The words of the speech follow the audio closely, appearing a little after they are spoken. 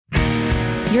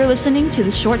You're listening to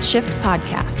the Short Shift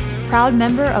Podcast, proud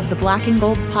member of the Black and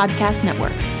Gold Podcast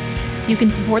Network. You can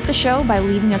support the show by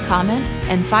leaving a comment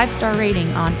and 5-star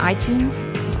rating on iTunes,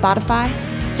 Spotify,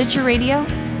 Stitcher Radio,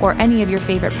 or any of your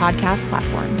favorite podcast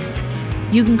platforms.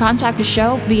 You can contact the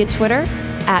show via Twitter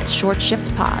at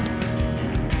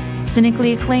ShortShiftPod.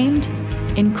 Cynically acclaimed,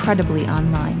 incredibly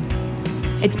online.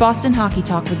 It's Boston Hockey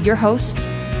Talk with your hosts,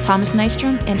 Thomas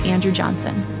Nystrom and Andrew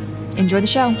Johnson. Enjoy the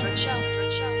show.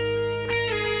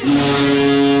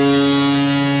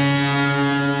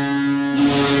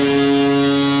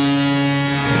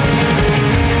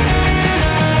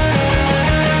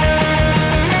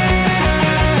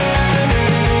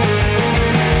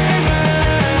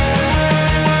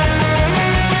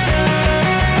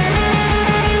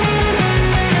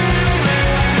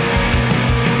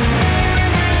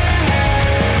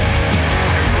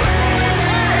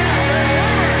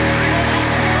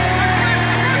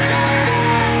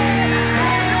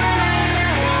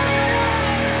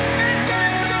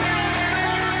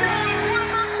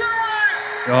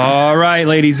 All right,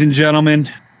 ladies and gentlemen,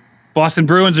 Boston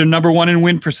Bruins are number 1 in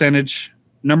win percentage,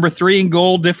 number 3 in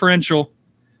goal differential,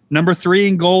 number 3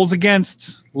 in goals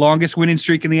against, longest winning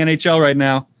streak in the NHL right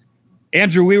now.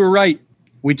 Andrew, we were right.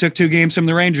 We took 2 games from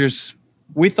the Rangers.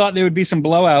 We thought there would be some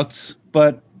blowouts,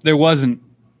 but there wasn't.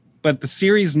 But the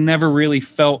series never really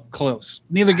felt close.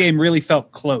 Neither game really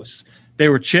felt close. They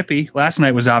were chippy. Last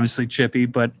night was obviously chippy,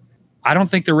 but I don't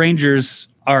think the Rangers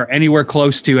are anywhere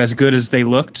close to as good as they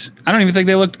looked. I don't even think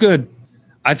they looked good.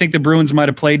 I think the Bruins might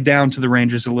have played down to the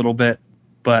Rangers a little bit.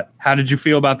 But how did you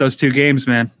feel about those 2 games,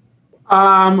 man?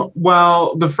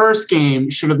 Well, the first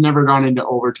game should have never gone into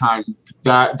overtime.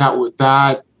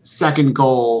 That second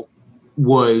goal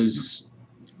was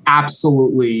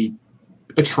absolutely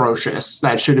atrocious.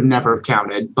 That should have never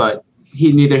counted, but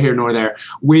neither here nor there.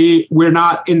 We're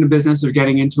not in the business of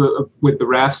getting into it with the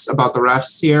refs about the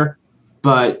refs here,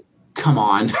 but come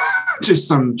on, just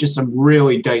some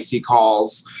really dicey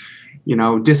calls,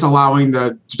 disallowing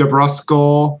the DeBrusk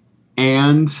goal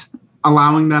and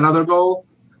allowing that other goal.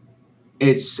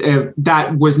 That should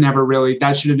have never really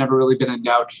been in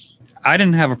doubt. I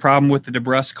didn't have a problem with the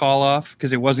DeBrusk call off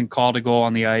because it wasn't called a goal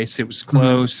on the ice. It was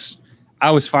close. Mm-hmm.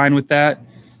 I was fine with that.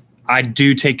 I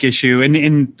do take issue.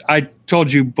 And I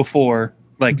told you before,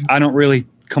 I don't really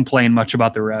complain much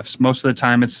about the refs. Most of the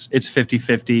time it's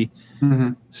 50-50.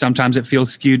 Mm-hmm. Sometimes it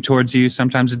feels skewed towards you.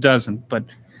 Sometimes it doesn't. But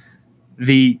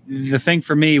the thing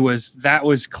for me was that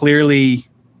was clearly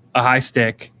a high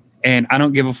stick, and I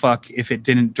don't give a fuck if it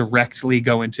didn't directly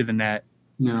go into the net.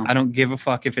 No. I don't give a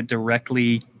fuck if it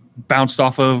directly bounced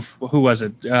off of, who was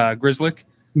it? Grzelcyk?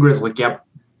 Grzelcyk, yep.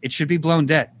 It should be blown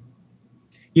dead.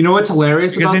 You know what's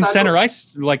hilarious about that? Because in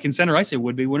center ice, it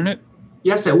would be, wouldn't it?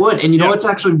 Yes, it would. And you know what's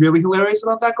actually really hilarious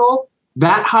about that goal?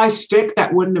 That high stick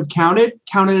that wouldn't have counted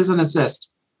as an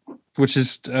assist. Which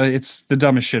is, it's the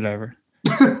dumbest shit ever.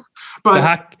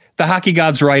 But the hockey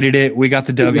gods righted it. We got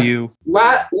the W.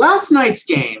 Last night's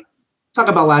game, talk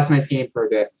about last night's game for a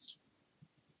bit.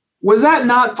 Was that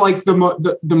not like the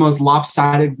most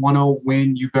lopsided 1-0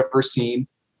 win you've ever seen?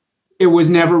 It was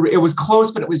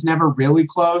close, but it was never really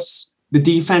close. The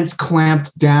defense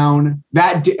clamped down.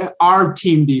 Our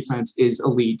team defense is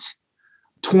elite.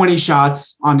 20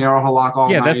 shots on Jaro Halak all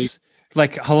night. Yeah, that's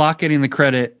like Halak getting the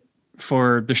credit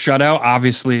for the shutout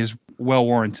obviously is well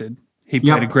warranted. He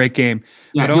played a great game.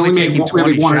 Yeah, but he only made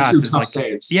really 1 or 2 tough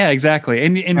saves. Yeah, exactly.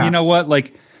 And you know what?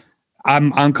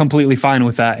 I'm completely fine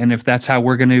with that. And if that's how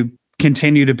we're going to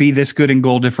continue to be this good in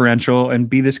goal differential and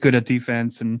be this good at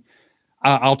defense, and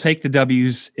I'll take the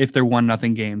W's if they're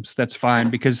 1-0 games. That's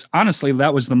fine, because honestly,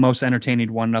 that was the most entertaining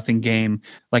 1-0 game.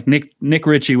 Like Nick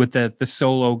Ritchie with the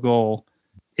solo goal.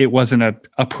 It wasn't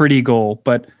a pretty goal,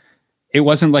 but it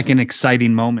wasn't like an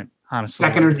exciting moment, honestly.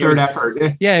 Second or third effort.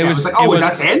 Yeah, it was.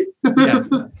 That's it?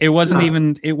 It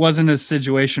wasn't it wasn't a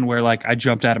situation where I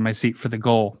jumped out of my seat for the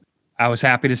goal. I was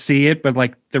happy to see it, but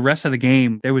the rest of the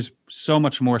game, there was so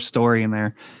much more story in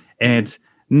there. And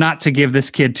not to give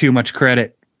this kid too much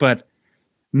credit, but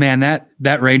man,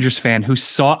 that Rangers fan who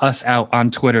sought us out on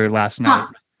Twitter last night,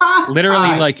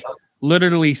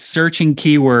 literally searching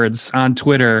keywords on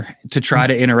Twitter to try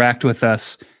to interact with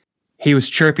us. He was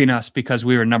chirping us because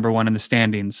we were number 1 in the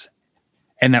standings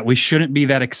and that we shouldn't be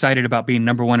that excited about being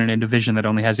number 1 in a division that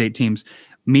only has 8 teams.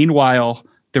 Meanwhile,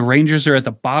 the Rangers are at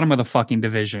the bottom of the fucking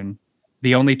division.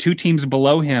 The only 2 teams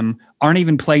below him aren't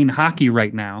even playing hockey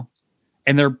right now.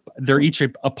 And they're each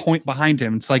a point behind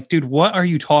him. It's like, dude, what are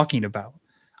you talking about?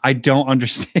 I don't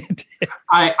understand it.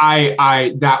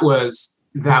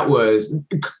 That was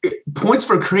points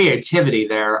for creativity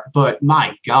there, but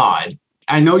my God,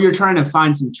 I know you're trying to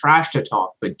find some trash to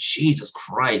talk, but Jesus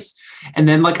Christ. And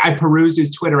then like I perused his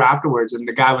Twitter afterwards, and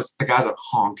the guy's a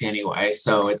honk anyway.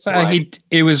 So it's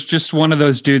it was just one of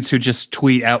those dudes who just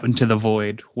tweet out into the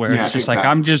void, where it's just like,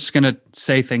 I'm just gonna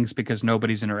say things because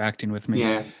nobody's interacting with me.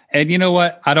 Yeah. And you know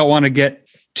what? I don't want to get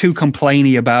too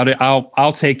complainy about it.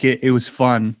 I'll take it. It was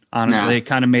fun. Honestly, It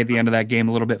kind of made the end of that game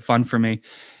a little bit fun for me.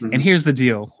 Mm-hmm. And here's the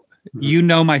deal. Mm-hmm. You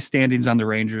know my standings on the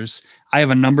Rangers. I have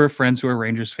a number of friends who are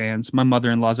Rangers fans. My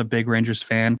mother-in-law's a big Rangers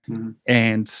fan. Mm-hmm.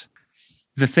 And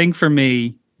the thing for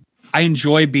me, I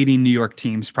enjoy beating New York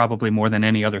teams probably more than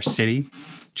any other city,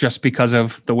 just because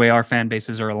of the way our fan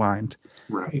bases are aligned.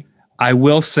 Right. I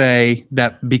will say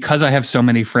that because I have so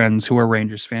many friends who are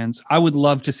Rangers fans, I would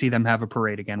love to see them have a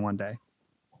parade again one day,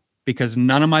 because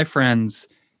none of my friends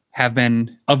have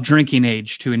been of drinking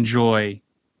age to enjoy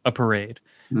a parade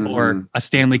or a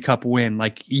Stanley Cup win.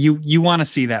 Like you want to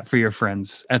see that for your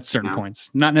friends at certain points,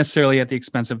 not necessarily at the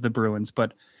expense of the Bruins,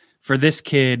 but for this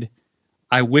kid,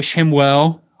 I wish him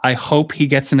well. I hope he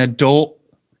gets an adult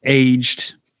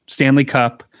aged Stanley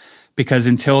Cup, because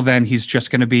until then he's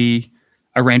just going to be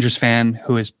a Rangers fan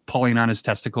who is pulling on his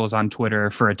testicles on Twitter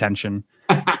for attention.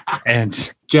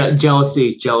 And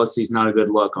jealousy is not a good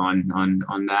look on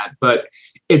that. But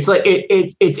it's like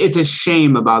it's a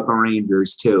shame about the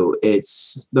Rangers too.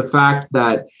 It's the fact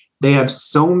that they have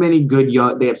so many good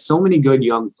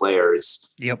young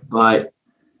players. Yep. But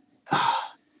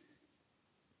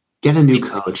get a new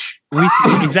coach.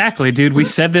 Exactly, dude. We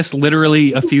said this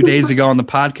literally a few days ago on the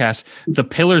podcast. The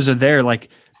pillars are there. Like,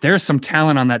 there's some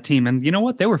talent on that team. And you know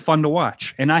what? They were fun to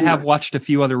watch. And I have watched a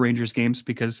few other Rangers games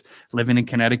because living in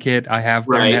Connecticut, I have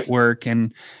their network,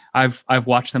 and I've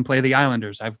watched them play the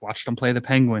Islanders. I've watched them play the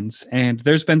Penguins. And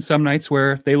there's been some nights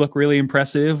where they look really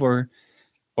impressive or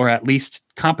at least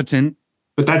competent.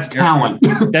 But that's talent.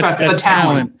 That's the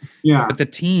talent. Yeah. But the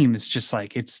team is just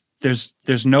like,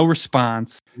 there's no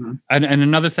response. Mm-hmm. And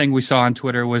another thing we saw on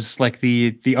Twitter was like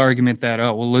the argument that,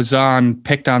 Lauzon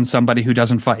picked on somebody who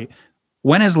doesn't fight.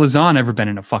 When has Lauzon ever been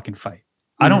in a fucking fight?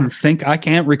 Mm-hmm. I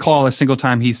can't recall a single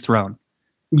time he's thrown.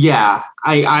 Yeah.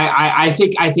 I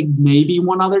think maybe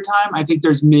one other time. I think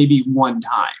there's maybe one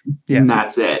time, and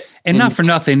that's it. And not for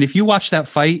nothing, if you watch that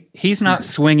fight, he's not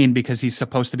swinging because he's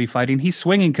supposed to be fighting. He's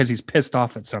swinging because he's pissed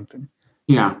off at something.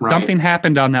 Yeah, right. Something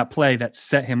happened on that play that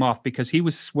set him off, because he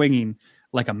was swinging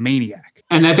like a maniac.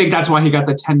 And I think that's why he got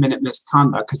the 10-minute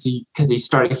misconduct, because he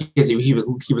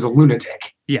was a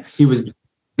lunatic. Yes, he was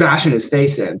bashing his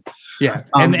face in. Yeah,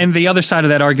 and the other side of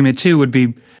that argument too would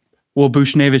be, well,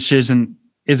 Buchnevich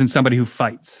isn't somebody who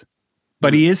fights,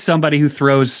 but he is somebody who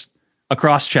throws a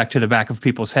cross check to the back of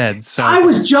people's heads. So I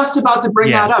was just about to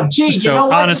bring that up. Gee, so you know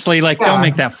what? Honestly, don't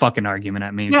make that fucking argument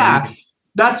at me. Yeah. Dude.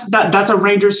 That's a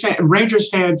Rangers fan. Rangers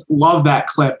fans love that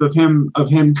clip of him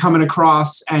coming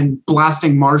across and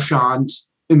blasting Marchand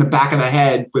in the back of the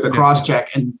head with a cross check,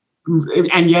 and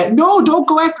yet no, don't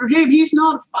go after him. He's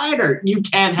not a fighter. You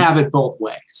can't have it both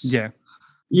ways.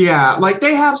 Yeah. Like,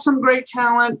 they have some great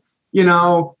talent. You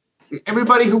know,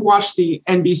 everybody who watched the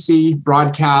NBC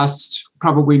broadcast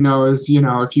probably knows. You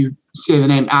know, if you say the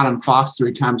name Adam Fox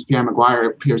 3 times, Pierre Maguire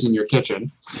appears in your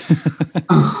kitchen.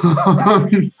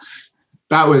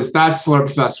 That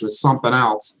Slurp Fest was something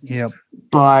else. Yep.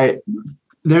 But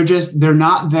they're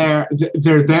not there.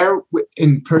 They're there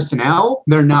in personnel.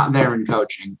 They're not there in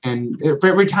coaching. And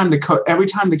every time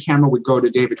the camera would go to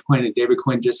David Quinn, and David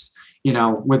Quinn just, you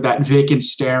know, with that vacant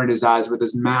stare in his eyes, with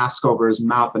his mask over his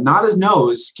mouth, but not his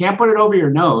nose. Can't put it over your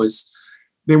nose.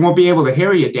 They won't be able to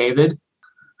hear you, David.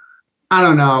 I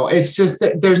don't know. It's just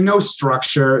that there's no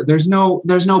structure. There's no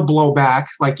blowback.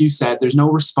 Like you said, there's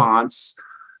no response.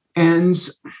 And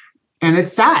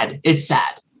it's sad. It's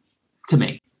sad to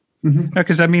me. Mm-hmm.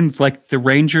 Because I mean, like, the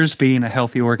Rangers being a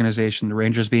healthy organization, the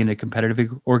Rangers being a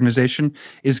competitive organization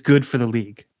is good for the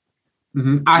league.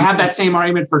 Mm-hmm. I have that same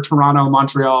argument for Toronto,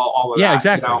 Montreal, all of that. Yeah,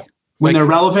 exactly. You know? When they're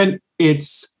relevant,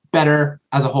 it's better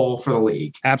as a whole for the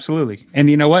league. Absolutely. And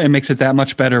you know what? It makes it that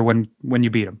much better when you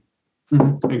beat them.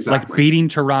 Mm-hmm. Exactly. Like beating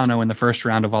Toronto in the first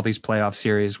round of all these playoff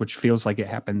series, which feels like it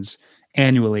happens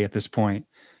annually at this point.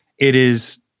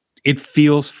 It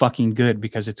feels fucking good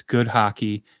because it's good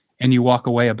hockey, and you walk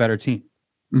away a better team.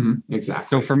 Mm-hmm. Exactly.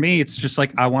 So for me, it's just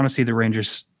like, I want to see the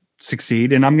Rangers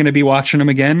succeed, and I'm going to be watching them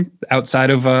again outside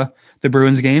of the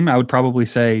Bruins game. I would probably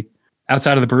say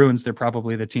outside of the Bruins, they're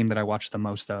probably the team that I watch the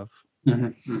most of.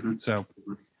 Mm-hmm. Mm-hmm. So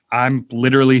I'm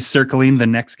literally circling the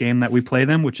next game that we play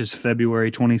them, which is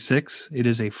February 26th. It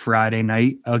is a Friday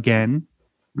night again.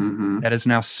 Mm-hmm. That is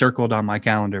now circled on my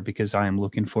calendar because I am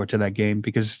looking forward to that game,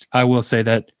 because I will say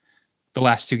that the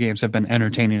last 2 games have been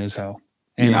entertaining as hell.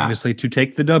 And obviously, to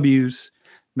take the W's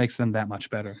makes them that much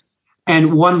better.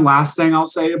 And one last thing I'll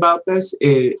say about this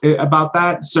is about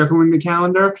that, circling the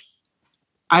calendar.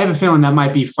 I have a feeling that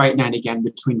might be fight night again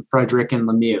between Frederick and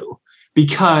Lemieux,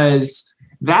 because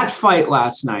that fight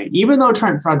last night, even though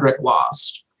Trent Frederick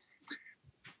lost,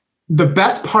 the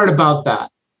best part about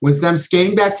that was them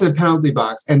skating back to the penalty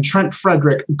box and Trent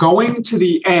Frederick going to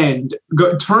the end,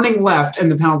 turning left in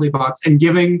the penalty box and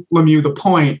giving Lemieux the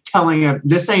point, telling him,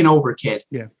 "This ain't over, kid."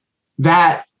 Yeah.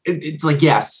 That it's like,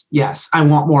 yes, I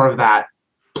want more of that,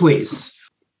 please.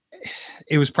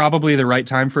 It was probably the right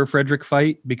time for a Frederick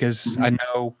fight, because I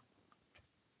know,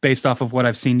 based off of what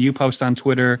I've seen you post on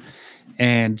Twitter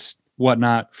and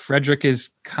whatnot, Frederick is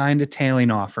kind of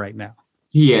tailing off right now.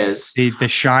 He is. The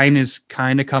shine is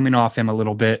kind of coming off him a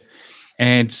little bit,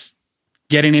 and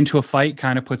getting into a fight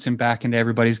kind of puts him back into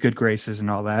everybody's good graces and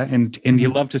all that. And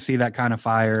you love to see that kind of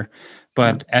fire.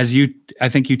 But I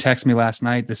think you texted me last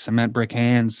night, the cement brick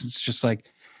hands, it's just like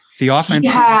the offense.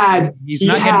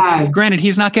 Granted,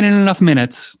 he's not getting enough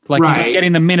minutes. Like, he's not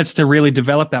getting the minutes to really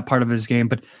develop that part of his game.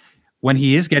 But when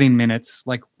he is getting minutes,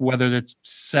 like whether it's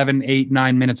 7, 8,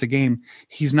 9 minutes a game,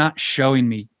 he's not showing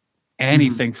me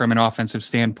anything from an offensive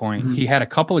standpoint. He had a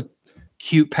couple of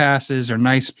cute passes or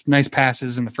nice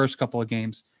passes in the first couple of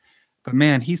games, but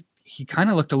man, he kind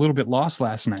of looked a little bit lost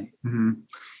last night.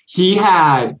 He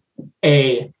had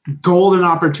a golden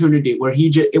opportunity where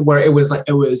it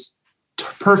was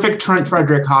perfect Trent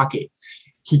Frederick hockey.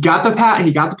 He got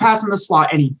the pass in the slot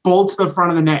and he bolts to the front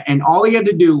of the net, and all he had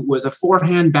to do was a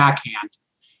forehand backhand.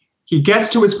 He gets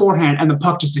to his forehand and the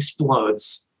puck just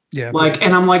explodes. Yeah.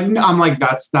 And I'm like,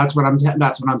 that's what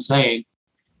I'm saying.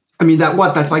 I mean,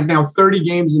 that's like now 30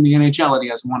 games in the NHL and he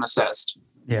has 1 assist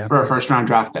for a first round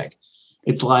draft pick.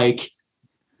 It's like,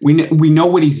 we know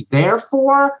what he's there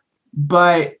for,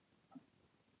 but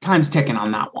time's ticking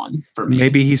on that one for me.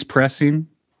 Maybe he's pressing.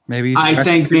 I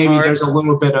think there's a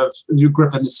little bit of you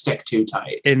gripping the stick too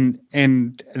tight. And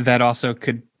that also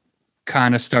could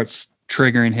kind of start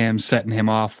triggering him, setting him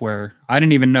off, where I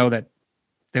didn't even know that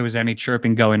there was any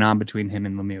chirping going on between him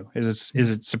and Lemieux. Is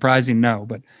it surprising? No,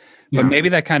 but maybe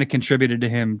that kind of contributed to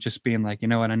him just being like, you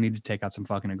know what, I need to take out some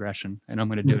fucking aggression, and I'm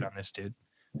going to do it on this dude.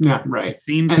 Yeah, right. It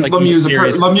seems and like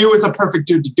Lemieux is a perfect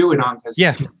dude to do it on, because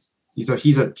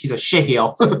he's a shit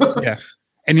heel. Yeah,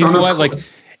 and you know what? Like,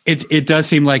 it does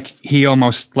seem like he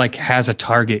almost like has a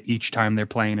target each time they're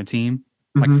playing a team.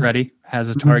 Like Freddie has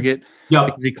a target. Yeah,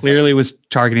 because he clearly was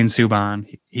targeting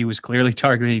Subban. He was clearly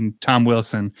targeting Tom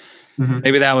Wilson.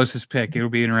 Maybe that was his pick. It'll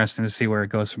be interesting to see where it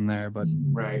goes from there. But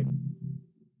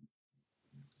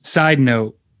side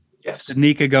note,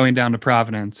 Danica going down to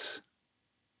Providence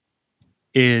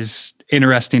is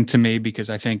interesting to me,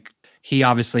 because I think he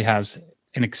obviously has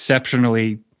an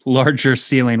exceptionally larger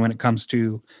ceiling when it comes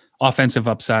to offensive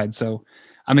upside. So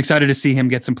I'm excited to see him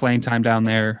get some playing time down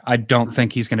there. I don't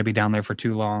think he's going to be down there for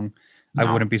too long. No.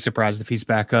 I wouldn't be surprised if he's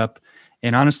back up.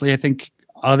 And honestly, I think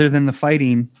other than the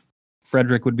fighting,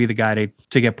 Frederick would be the guy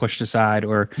to get pushed aside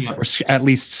or at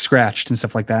least scratched and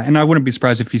stuff like that. And I wouldn't be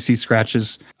surprised if you see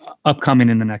scratches upcoming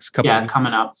in the next couple of weeks.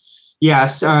 Coming up.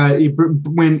 Yes.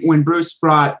 When Bruce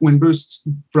brought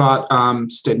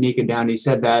Studnicka down, he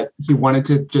said that he wanted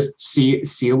to just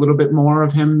see a little bit more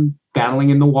of him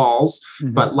battling in the walls,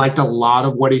 but liked a lot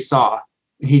of what he saw.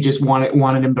 He just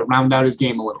wanted him to round out his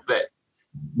game a little bit,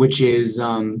 which is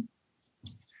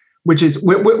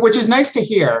nice to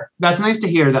hear. That's nice to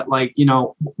hear that, like, you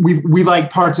know, we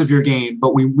like parts of your game,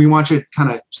 but we want you to kind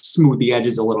of smooth the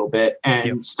edges a little bit.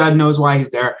 And Stud knows why he's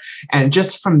there. And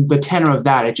just from the tenor of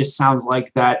that, it just sounds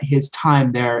like that his time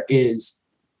there is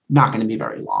not going to be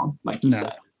very long, like you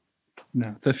said.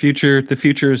 No, the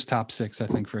future is top 6, I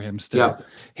think, for him still. Yeah.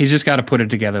 He's just got to put it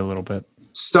together a little bit.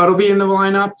 Stud will be in the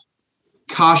lineup.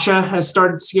 Kasha has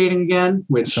started skating again,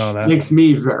 which makes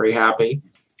me very happy.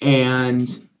 And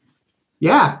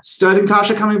Stud and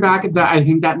Kasha coming back. I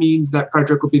think that means that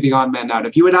Frederick will be the odd man out.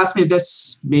 If you had asked me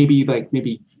this maybe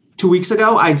 2 weeks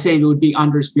ago, I'd say it would be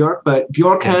Anders Bjork, but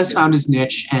Bjork has found his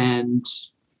niche, and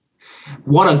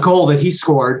what a goal that he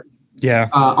scored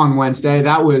on Wednesday.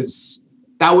 That was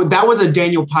a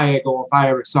Daniel Paille goal if I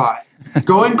ever saw it.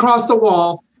 Going across the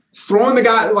wall, throwing the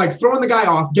guy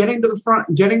off, getting to the front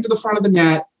of the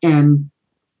net, and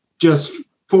just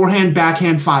forehand,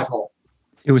 backhand, 5-hole.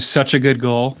 It was such a good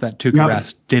goal that Tuukka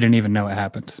Rask didn't even know it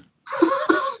happened.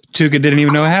 Tuukka didn't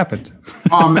even know it happened.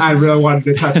 I really wanted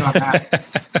to touch on that.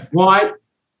 What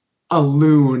a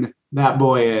loon that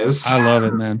boy is. I love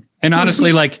it, man. And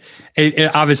honestly, like,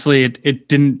 it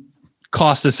didn't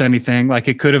cost us anything. Like,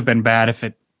 it could have been bad if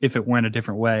it went a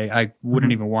different way. I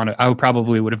wouldn't even want to. I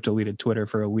would have deleted Twitter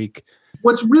for a week.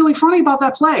 What's really funny about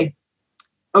that play?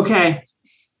 Okay,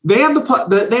 They have the puck.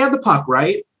 They have the puck,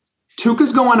 right?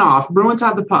 Tuukka's going off. Bruins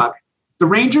have the puck. The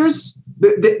Rangers.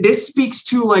 This speaks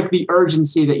to like the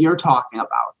urgency that you're talking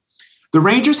about. The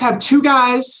Rangers have two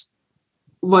guys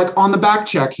like on the back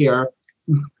check here.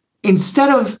 Instead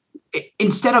of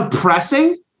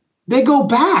pressing, they go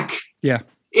back. Yeah.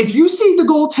 If you see the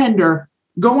goaltender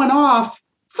going off,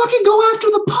 fucking go after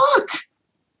the puck.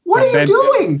 What are you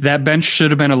doing? That bench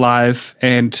should have been alive.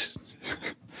 And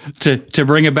to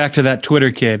bring it back to that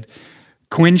Twitter kid,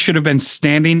 Quinn should have been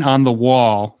standing on the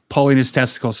wall, pulling his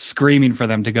testicles, screaming for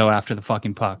them to go after the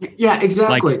fucking puck. Yeah,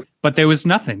 exactly. But there was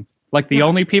nothing. Like the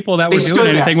only people that were doing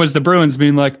anything was the Bruins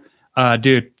being like,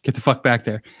 dude, get the fuck back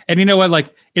there. And you know what?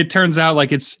 Like it turns out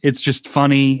like it's just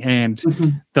funny and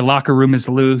the locker room is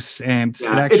loose and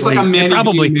it's like a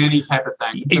Manny type of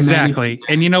thing. Exactly.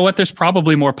 And you know what? There's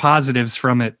probably more positives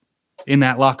from it in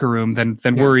that locker room than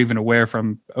we're even aware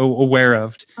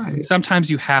of. Right.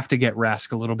 Sometimes you have to get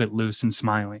Rask a little bit loose and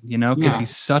smiling, you know, because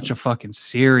he's such a fucking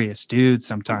serious dude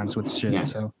sometimes with shit. Yeah.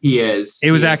 So he is. It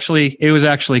was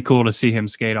actually cool to see him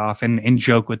skate off and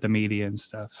joke with the media and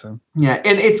stuff. So yeah,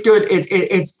 and it's good.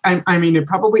 I mean, it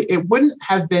wouldn't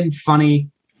have been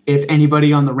funny if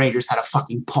anybody on the Rangers had a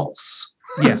fucking pulse.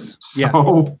 Yes. Yeah.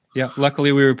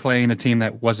 Luckily, we were playing a team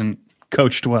that wasn't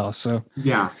coached well. So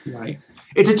yeah, right.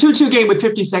 It's a 2-2 game with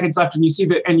 50 seconds left, and you see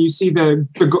the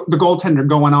goaltender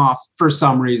going off for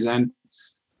some reason.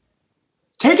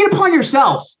 Take it upon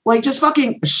yourself. Like, just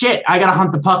fucking shit. I gotta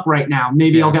hunt the puck right now.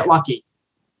 Maybe I'll get lucky.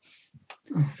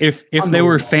 If there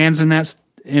were fans in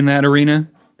that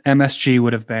arena, MSG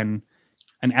would have been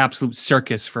an absolute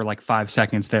circus for like 5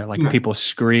 seconds there, like people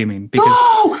screaming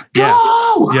because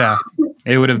go! Yeah,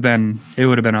 it would have been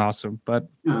awesome. But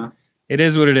it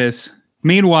is what it is.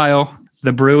 Meanwhile,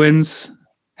 the Bruins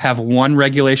have one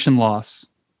regulation loss.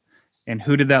 And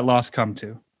who did that loss come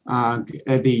to?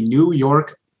 The New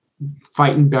York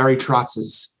Fighting Barry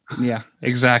Trotzes. Yeah,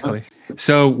 exactly.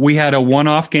 So we had a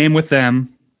one-off game with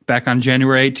them back on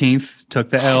January 18th, took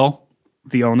the L,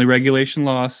 the only regulation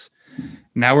loss.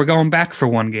 Now we're going back for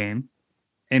one game.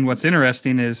 And what's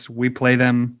interesting is we play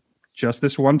them just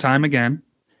this one time again.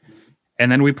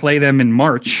 And then we play them in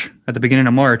March, at the beginning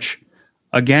of March,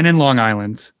 again in Long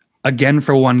Island, again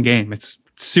for one game. It's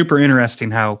super interesting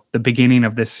how the beginning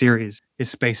of this series is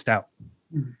spaced out.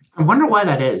 I wonder why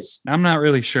that is. I'm not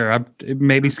really sure. It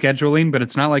may be scheduling, but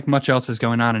it's not like much else is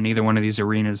going on in either one of these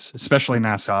arenas, especially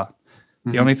Nassau.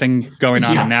 The only thing going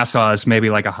on in Nassau is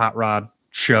maybe like a hot rod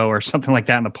show or something like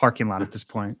that in the parking lot at this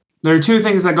point. There are two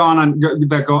things that go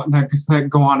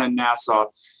on in Nassau: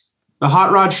 the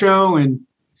hot rod show and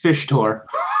fish tour.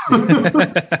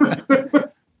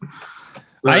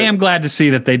 I am glad to see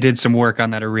that they did some work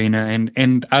on that arena,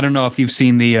 and I don't know if you've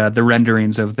seen the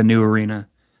renderings of the new arena.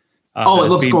 It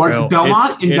looks gorgeous.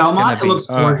 Belmont, it looks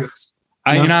gorgeous.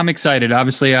 I'm excited.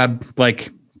 Obviously, I'm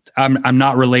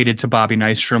not related to Bobby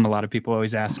Nystrom. A lot of people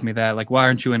always ask me that, like, why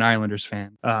aren't you an Islanders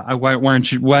fan? Why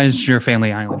isn't your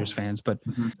family Islanders fans? But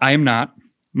I am not.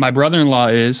 My brother-in-law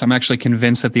is. I'm actually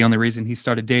convinced that the only reason he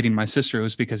started dating my sister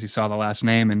was because he saw the last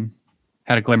name and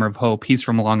had a glimmer of hope. He's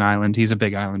from Long Island. He's a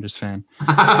big Islanders fan.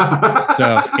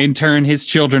 So in turn, his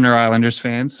children are Islanders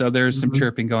fans. So there's some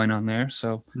chirping going on there.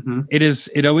 So it's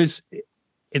always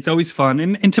fun.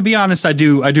 And to be honest, I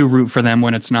do root for them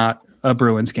when it's not a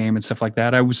Bruins game and stuff like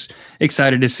that. I was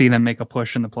excited to see them make a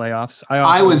push in the playoffs.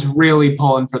 I was really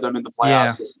pulling for them in the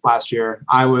playoffs this last year.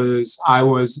 I was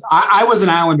an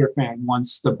Islander fan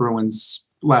once the Bruins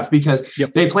left because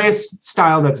they play a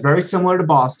style that's very similar to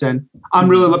Boston. I'm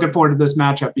really looking forward to this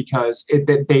matchup because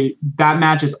that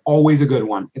match is always a good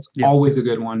one. It's always a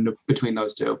good one between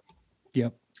those two.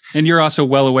 Yep. And you're also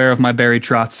well aware of my Barry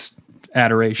Trotz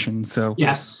adoration. So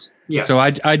yes. So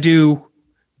I do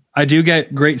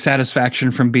get great satisfaction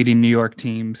from beating New York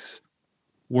teams.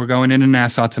 We're going into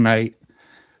Nassau tonight.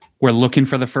 We're looking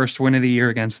for the first win of the year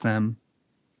against them.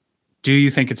 Do you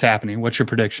think it's happening? What's your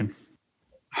prediction?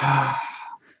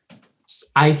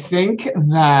 I think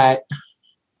that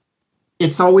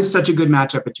it's always such a good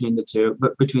matchup between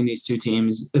these two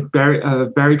teams. Barry,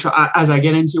 as I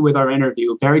get into with our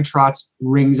interview, Barry Trotz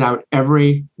wrings out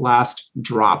every last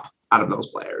drop out of those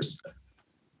players.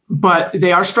 But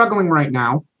they are struggling right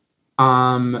now.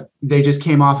 They just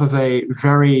came off of a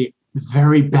very,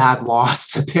 very bad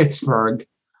loss to Pittsburgh.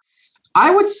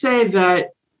 I would say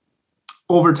that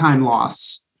overtime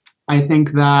loss. I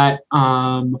think that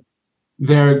the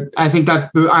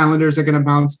Islanders are going to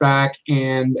bounce back,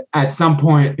 and at some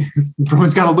point, the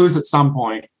Bruins got to lose at some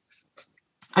point.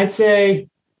 I'd say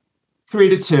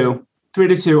 3-2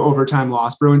 overtime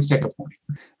loss. Bruins take a point.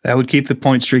 That would keep the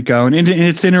point streak going. And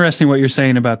it's interesting what you're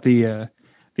saying about the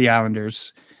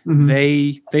Islanders.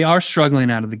 They are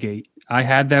struggling out of the gate. I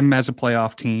had them as a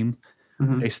playoff team.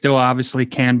 They still obviously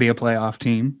can be a playoff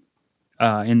team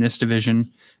in this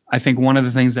division. I think one of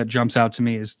the things that jumps out to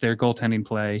me is their goaltending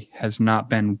play has not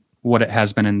been what it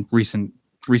has been in recent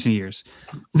years.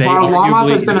 Varlamov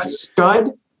has been a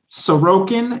stud.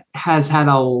 Sorokin has had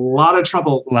a lot of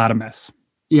trouble. A lot of mess.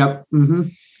 Yep.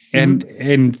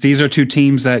 And these are two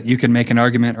teams that you can make an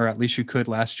argument, or at least you could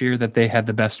last year, that they had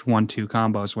the best 1-2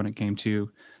 combos when it came to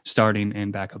starting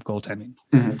and backup goaltending.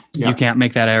 You can't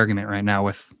make that argument right now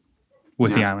with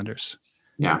the Islanders.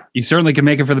 Yeah. You certainly can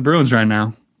make it for the Bruins right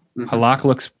now. Halak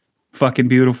looks fucking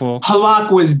beautiful.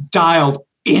 Halak was dialed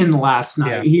in last night.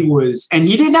 Yeah. He was, and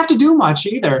he didn't have to do much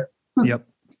either. Yep.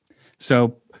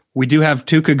 So we do have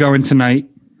Tuukka going tonight.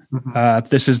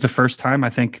 This is the first time, I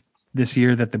think, this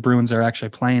year that the Bruins are actually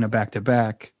playing a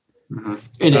back-to-back.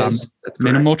 It is. That's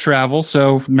minimal travel,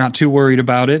 so not too worried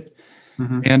about it.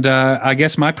 And I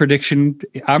guess my prediction,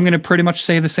 I'm going to pretty much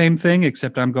say the same thing,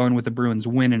 except I'm going with the Bruins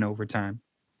win in overtime.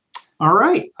 All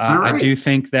right. I do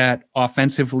think that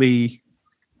offensively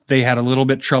they had a little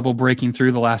bit trouble breaking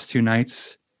through the last two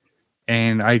nights.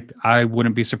 And I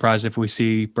wouldn't be surprised if we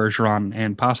see Bergeron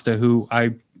and Pasta, who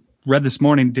I read this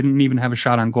morning didn't even have a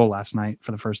shot on goal last night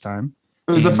for the first time.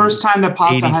 It was the first time that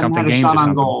Pasta hadn't had a shot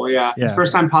on goal. Yeah. The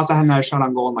first time Pasta hadn't had a shot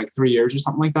on goal in like 3 years or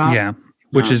something like that. Yeah.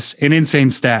 Which is an insane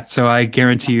stat. So I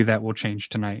guarantee you that will change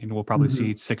tonight, and we'll probably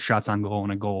see 6 shots on goal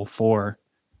and a goal for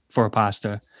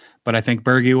Pasta. But I think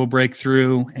Bergie will break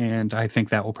through, and I think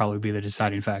that will probably be the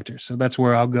deciding factor. So that's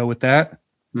where I'll go with that.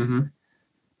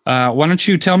 Why don't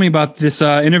you tell me about this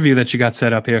interview that you got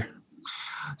set up here?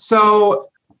 So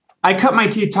I cut my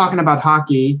teeth talking about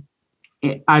hockey.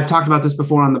 I've talked about this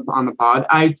before on the pod.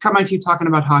 I cut my teeth talking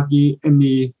about hockey in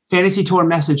the Fantasy Tour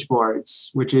message boards,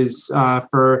 which is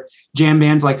for jam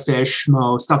bands like Fish,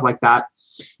 Mo, stuff like that.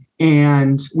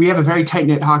 And we have a very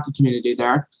tight-knit hockey community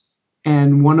there.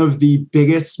 And one of the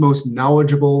biggest, most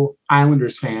knowledgeable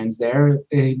Islanders fans there,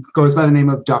 it goes by the name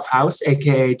of Duff House,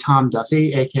 a.k.a. Tom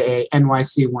Duffy, a.k.a.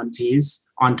 NYC1Ts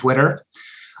on Twitter.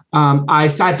 I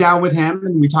sat down with him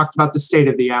and we talked about the state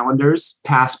of the Islanders,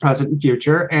 past, present, and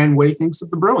future, and what he thinks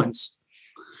of the Bruins.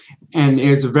 And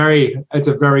it's a very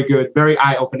good, very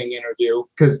eye-opening interview,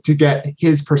 because to get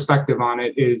his perspective on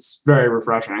it is very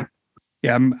refreshing.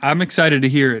 Yeah, I'm excited to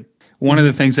hear it. One of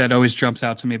the things that always jumps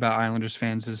out to me about Islanders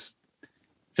fans is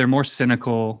they're more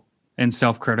cynical and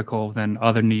self-critical than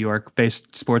other New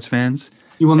York-based sports fans.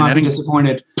 You will not be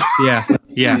disappointed. Yeah.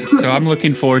 So I'm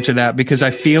looking forward to that, because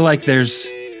I feel like there is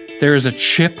a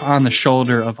chip on the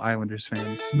shoulder of Islanders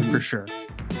fans for sure.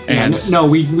 And no,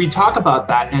 we talk about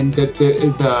that, and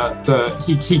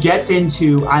he gets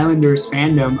into Islanders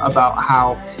fandom about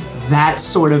how that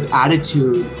sort of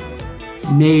attitude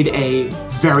made a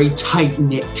very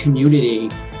tight-knit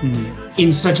community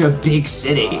in such a big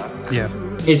city. Yeah.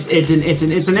 It's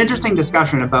an interesting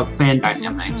discussion about fan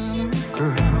dynamics.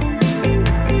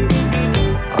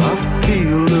 I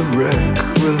feel a wreck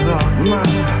without my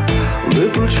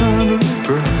little China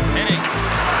girl.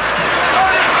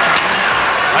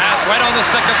 Pass right on the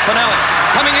stick of Tonelli.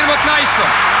 Coming in with Nystrom.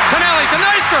 Tonelli to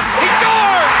Nystrom. He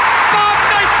scores! Bob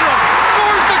Nystrom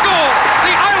scores the goal.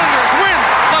 The Islanders win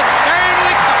the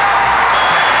Stanley Cup.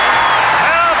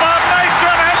 Well, Bob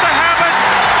Nystrom has a habit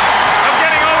of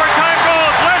getting overtime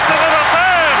goals. Listen to the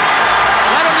fan.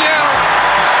 Let him yell.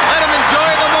 Let him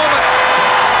enjoy the moment.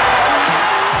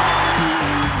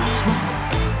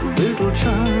 Little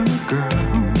China girl.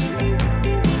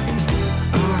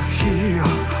 I hear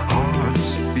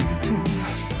hearts beating.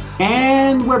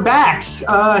 And we're back.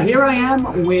 Here I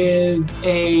am with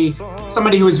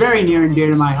somebody who is very near and dear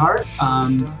to my heart.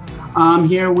 I'm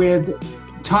here with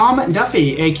Tom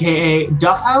Duffy, a.k.a.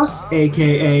 Duff House,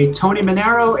 a.k.a. Tony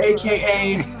Monero,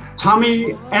 a.k.a.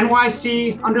 Tommy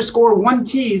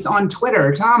NYC_1Ts on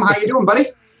Twitter. Tom, how you doing, buddy?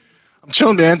 I'm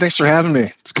chilling, Dan. Thanks for having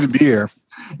me. It's good to be here.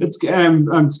 It's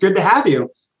good to have you.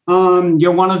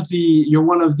 You're one of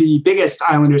the biggest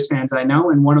Islanders fans I know,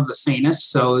 and one of the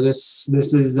sanest. So this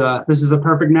is a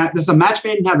perfect match. This is a match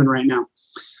made in heaven right now.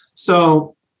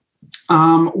 So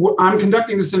I'm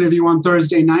conducting this interview on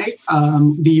Thursday night.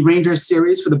 The Rangers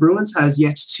series for the Bruins has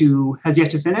yet to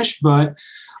finish, but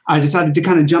I decided to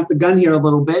kind of jump the gun here a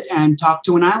little bit and talk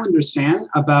to an Islanders fan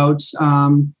about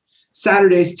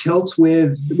Saturday's tilt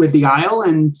with the Isle.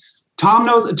 And Tom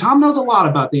knows a lot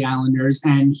about the Islanders,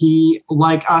 and he,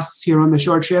 like us here on the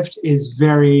Short Shift, is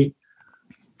very,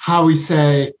 how we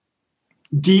say,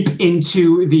 deep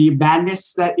into the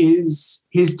madness that is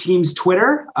his team's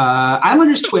Twitter.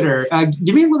 Islanders Twitter.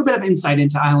 Give me a little bit of insight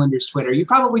into Islanders Twitter. You've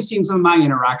probably seen some of my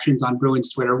interactions on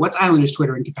Bruins Twitter. What's Islanders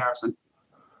Twitter in comparison?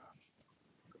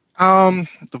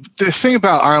 The thing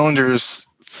about Islanders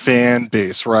fan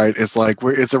base, right, is like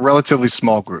it's a relatively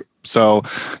small group. So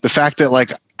the fact that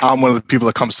like I'm one of the people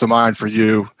that comes to mind for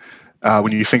you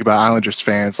when you think about Islanders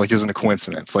fans, like isn't a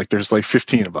coincidence. Like there's like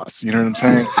 15 of us. You know what I'm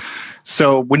saying?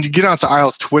 So when you get onto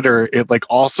Isles Twitter, it like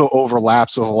also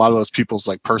overlaps with a lot of those people's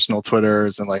like personal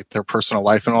Twitters and like their personal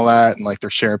life and all that, and like they're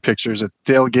sharing pictures at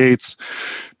tailgates,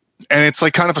 and it's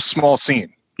like kind of a small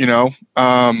scene, you know.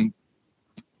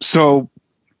 So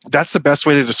that's the best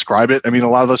way to describe it. I mean, a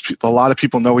lot of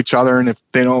people know each other, and if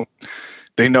they don't,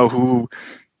 they know who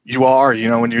you are, you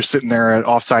know, when you're sitting there at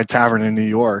Offside Tavern in New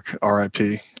York,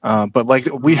 RIP. But like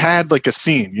we had like a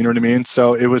scene, you know what I mean?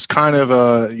 So it was kind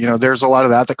of you know, there's a lot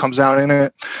of that comes out in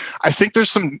it. I think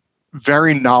there's some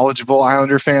very knowledgeable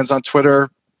Islander fans on Twitter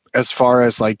as far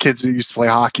as like kids who used to play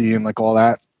hockey and like all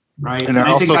that. Right. And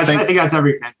I think that's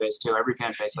every fan base too. Every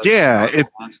fan base has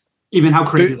fans, even how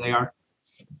crazy they are.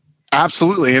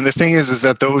 Absolutely. And the thing is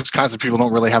that those kinds of people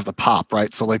don't really have the pop,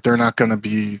 right? So like they're not going to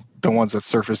be the ones that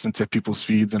surface into people's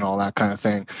feeds and all that kind of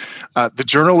thing. The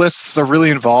journalists are really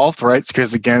involved, right?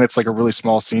 Because again, it's like a really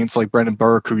small scene. So like Brendan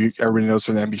Burke, who everybody knows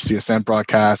from the NBCSN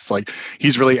broadcasts, like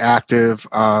he's really active.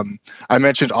 I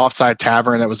mentioned Offside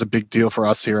Tavern. That was a big deal for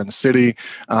us here in the city.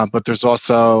 But there's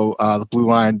also the Blue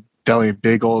Line Deli and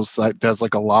Bagels that does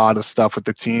like a lot of stuff with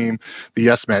the team, the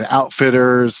Yes Man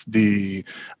Outfitters, the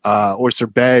Oyster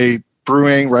Bay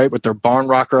Brewing, right, with their Barn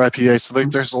Rocker IPA. So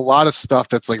like, there's a lot of stuff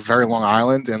that's like very Long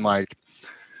Island, and like,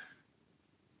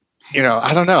 you know,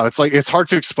 I don't know. It's like it's hard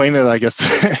to explain it, I guess,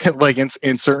 like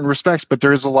in certain respects. But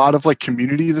there is a lot of like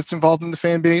community that's involved in the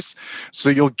fan base.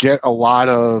 So you'll get a lot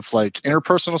of like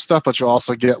interpersonal stuff, but you'll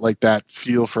also get like that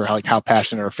feel for how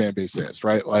passionate our fan base is,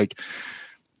 right? Like.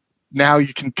 Now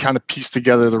you can kind of piece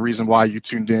together the reason why you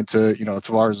tuned into, you know,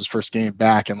 Tavares' first game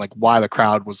back and like why the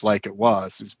crowd was like it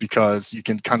was is because you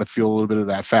can kind of feel a little bit of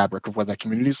that fabric of what that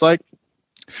community is like.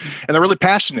 And they're really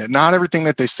passionate. Not everything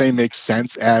that they say makes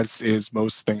sense, as is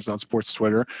most things on sports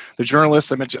Twitter. The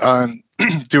journalists I mentioned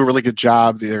do a really good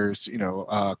job. There's, you know,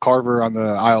 Carver on the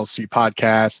ILC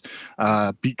podcast,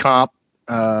 Beat Comp,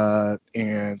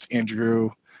 and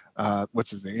Andrew. What's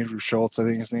his name? Andrew Schultz, I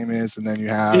think his name is. And then you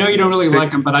have. I know you don't really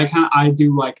like him, but I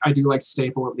do like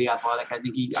Staple of the Athletic. I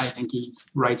think he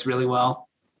writes really well.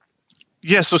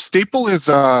 Yeah. So Staple is,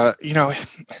 you know,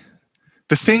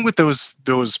 the thing with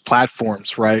those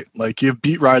platforms, right? Like you have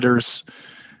beat writers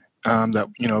that,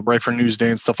 you know, write for Newsday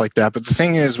and stuff like that. But the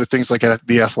thing is with things like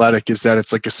the Athletic is that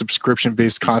it's like a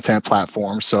subscription-based content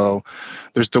platform. So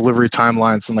there's delivery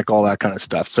timelines and like all that kind of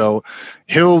stuff. So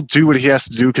he'll do what he has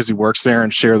to do because he works there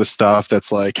and share the stuff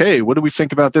that's like, hey, what do we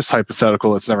think about this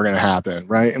hypothetical that's never going to happen,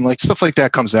 right? And like stuff like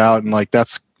that comes out, and like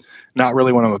that's not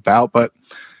really what I'm about. But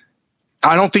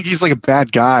I don't think he's like a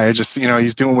bad guy. I just, you know,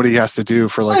 he's doing what he has to do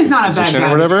for like he's not a bad guy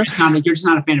or whatever. You're just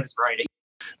not a fan of his writing.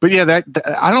 But yeah, that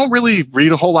I don't really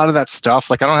read a whole lot of that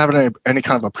stuff. Like I don't have any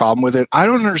kind of a problem with it. I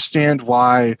don't understand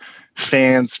why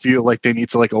fans feel like they need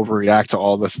to like overreact to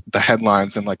all the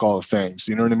headlines and like all the things.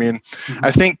 You know what I mean? Mm-hmm. I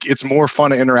think it's more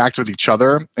fun to interact with each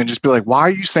other and just be like, why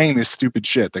are you saying this stupid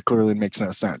shit that clearly makes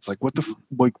no sense? Like what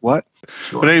what?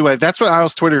 Sure. But anyway, that's what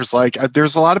Isles Twitter is like.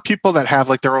 There's a lot of people that have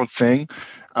like their own thing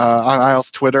on Isles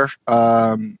Twitter.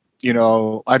 You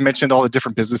know, I mentioned all the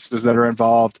different businesses that are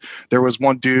involved. There was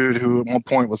one dude who at one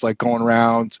point was like going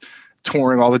around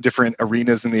touring all the different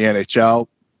arenas in the NHL.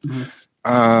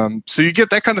 Mm-hmm. So you get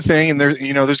that kind of thing, and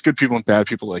there's good people and bad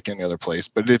people like any other place,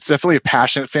 but it's definitely a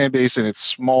passionate fan base, and it's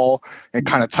small and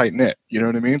kind of tight knit. You know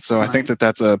what I mean? So right. I think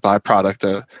that's a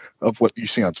byproduct of what you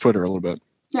see on Twitter a little bit.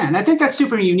 Yeah, and I think that's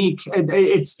super unique.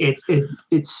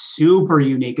 It's super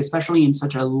unique, especially in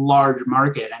such a large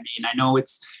market. I mean, I know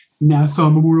it's Nassau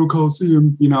Memorial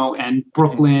Coliseum, you know, and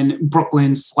Brooklyn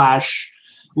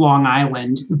 / Long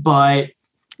Island. But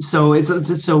so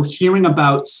so hearing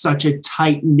about such a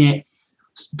tight knit,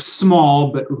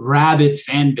 small but rabid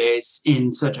fan base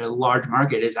in such a large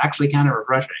market is actually kind of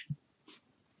refreshing.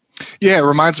 Yeah, it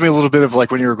reminds me a little bit of like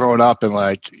when you were growing up and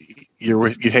like you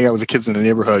hang out with the kids in the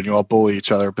neighborhood and you all bully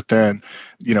each other. But then,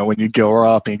 you know, when you grow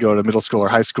up and you go to middle school or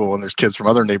high school and there's kids from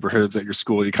other neighborhoods at your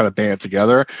school, you kind of band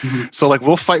together. Mm-hmm. So like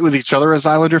we'll fight with each other as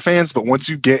Islander fans, but once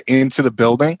you get into the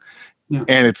building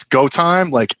and it's go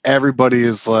time, like everybody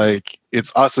is like,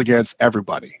 it's us against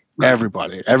everybody. Right.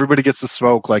 Everybody gets to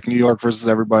smoke, like New York versus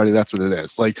everybody. That's what it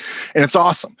is. Like, and it's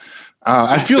awesome.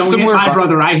 I feel don't similar. Hit my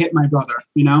brother, I hit my brother,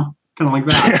 you know, kind of like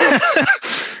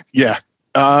that. Yeah.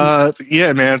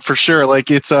 Yeah, man, for sure.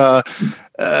 Like it's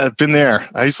been there.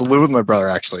 I used to live with my brother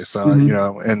actually. So, mm-hmm. You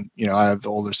know, and you know, I have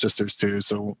older sisters too.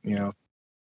 So, you know.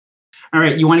 All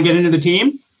right. You want to get into the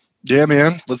team? Yeah,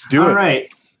 man. Let's do it. All right.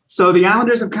 So the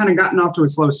Islanders have kind of gotten off to a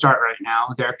slow start right now.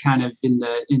 They're kind of in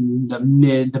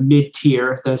the mid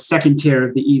tier, the second tier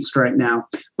of the East right now.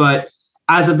 But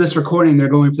as of this recording, they're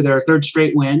going for their third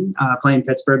straight win, playing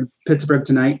Pittsburgh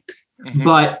tonight. Mm-hmm.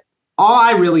 But all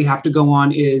I really have to go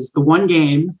on is the one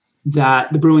game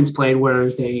that the Bruins played where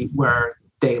they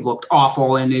looked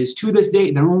awful, and is to this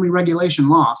day their only regulation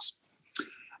loss,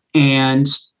 and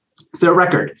their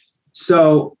record.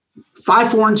 So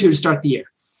 5-4-2 to start the year.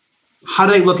 How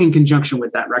do they look in conjunction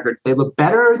with that record? Do they look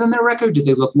better than their record? Do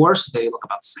they look worse? Do they look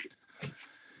about the same?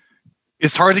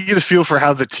 It's hard to get a feel for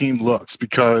how the team looks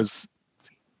because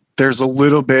there's a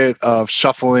little bit of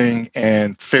shuffling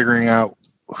and figuring out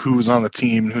who's on the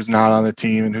team and who's not on the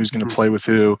team and who's going to play with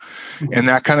who, and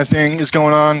that kind of thing is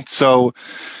going on. So,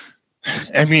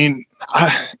 I mean,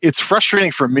 it's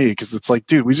frustrating for me because it's like,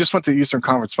 dude, we just went to the Eastern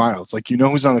Conference Finals. Like, you know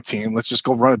who's on the team. Let's just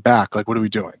go run it back. Like, what are we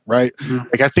doing, right? Mm-hmm.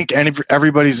 Like, I think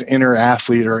everybody's inner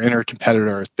athlete or inner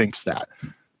competitor thinks that.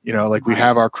 You know, like, we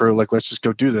have our crew. Like, let's just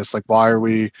go do this. Like, why are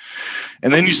we?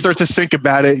 And then you start to think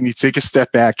about it and you take a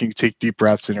step back and you take deep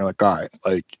breaths and you're like, all right,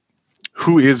 like,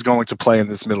 who is going to play in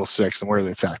this middle six and where do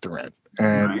they factor in?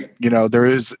 And, you know, there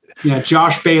is. Yeah,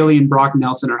 Josh Bailey and Brock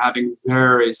Nelson are having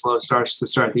very slow starts to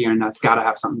start the year, and that's got to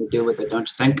have something to do with it, don't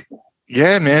you think?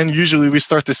 Yeah, man. Usually we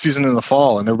start the season in the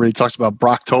fall, and everybody talks about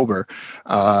Brocktober.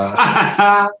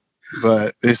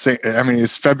 But they say, I mean,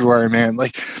 it's February, man.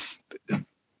 Like,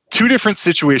 two different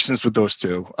situations with those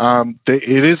two.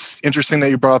 It is interesting that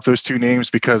you brought up those two names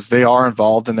because they are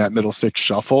involved in that middle six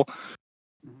shuffle.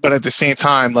 But at the same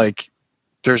time, like,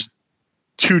 there's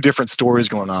two different stories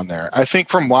going on there. I think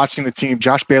from watching the team,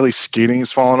 Josh Bailey's skating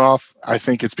has fallen off. I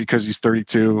think it's because he's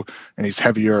 32 and he's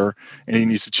heavier and he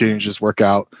needs to change his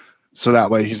workout so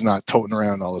that way he's not toting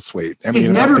around all this weight. He's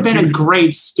never been a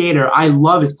great skater. I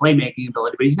love his playmaking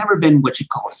ability, but he's never been what you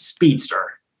call a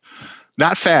speedster.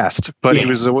 Not fast, but he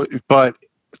was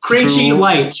crazy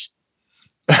light.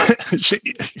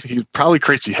 He's probably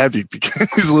crazy heavy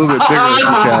because he's a little bit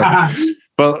bigger.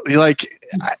 But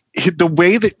the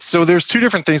way that, so there's two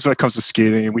different things when it comes to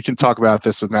skating, and we can talk about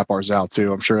this with Matt Barzal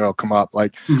too. I'm sure it'll come up.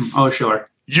 Like, sure.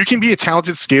 You can be a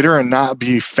talented skater and not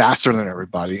be faster than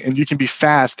everybody, and you can be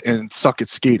fast and suck at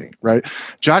skating, right?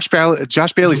 Josh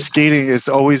Bailey's skating has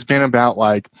always been about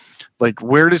like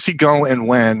where does he go and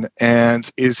when,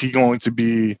 and is he going to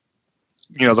be,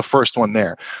 you know, the first one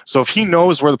there? So if he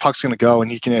knows where the puck's going to go and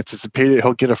he can anticipate it,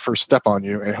 he'll get a first step on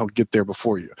you and he'll get there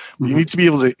before you. Mm-hmm. You need to be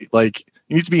able to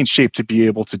you need to be in shape to be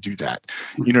able to do that.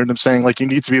 You know what I'm saying? Like, you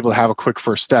need to be able to have a quick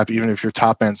first step, even if your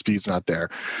top end speed's not there.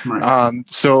 Right.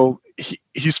 So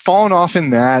he's fallen off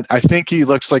in that. I think he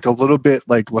looks like a little bit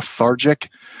like lethargic.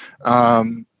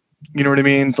 You know what I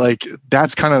mean? Like,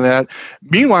 that's kind of that.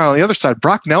 Meanwhile, on the other side,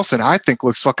 Brock Nelson, I think,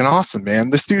 looks fucking awesome,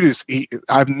 man. This dude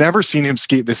I've never seen him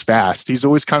skate this fast. He's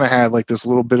always kind of had like this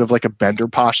little bit of like a bender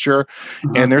posture.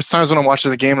 Mm-hmm. And there's times when I'm watching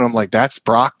the game and I'm like, that's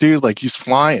Brock, dude. Like, he's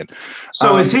flying.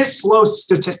 So is his slow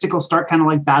statistical start kind of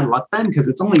like bad luck then? Because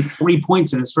it's only 3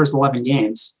 points in his first 11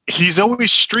 games. He's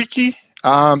always streaky.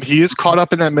 He is caught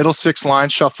up in that middle six line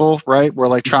shuffle, right? Where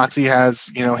like Trotzy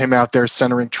has, you know, him out there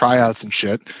centering tryouts and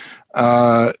shit.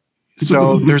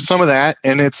 So there's some of that,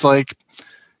 and it's like,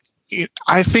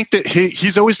 I think that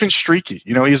he's always been streaky.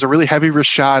 You know, he has a really heavy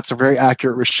wrist shot. It's a very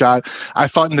accurate wrist shot. I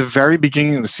thought in the very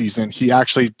beginning of the season, he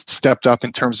actually stepped up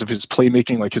in terms of his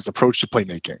playmaking, like his approach to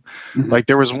playmaking. Mm-hmm. Like,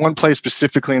 there was one play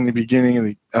specifically in the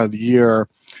beginning of the year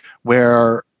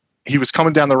where he was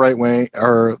coming down the right wing,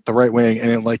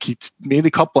 and like he made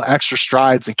a couple extra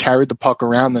strides and carried the puck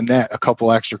around the net, a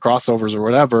couple extra crossovers or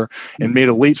whatever, and made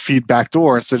a late feed back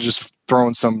door instead of just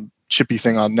throwing some chippy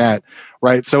thing on net,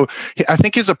 right? So I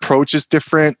think his approach is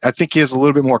different. I think he has a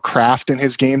little bit more craft in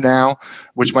his game now,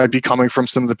 which might be coming from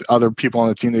some of the other people on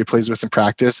the team that he plays with in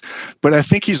practice. But I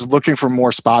think he's looking for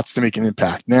more spots to make an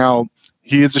impact. Now,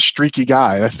 he is a streaky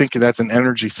guy. I think that's an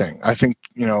energy thing. I think,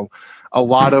 you know, a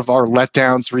lot of our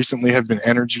letdowns recently have been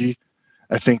energy.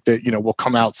 I think that, you know, we'll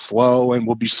come out slow and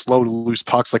we'll be slow to lose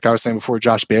pucks. Like I was saying before,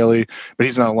 Josh Bailey, but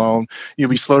he's not alone. You'll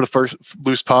be slow to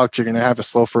lose pucks. You're going to have a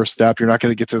slow first step. You're not going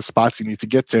to get to the spots you need to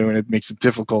get to, and it makes it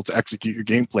difficult to execute your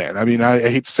game plan. I mean, I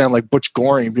hate to sound like Butch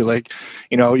Goring and be like,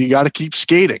 you know, you got to keep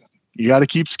skating. You got to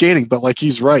keep skating. But like,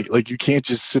 he's right. Like, you can't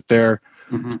just sit there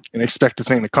and expect the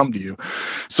thing to come to you.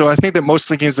 So I think that most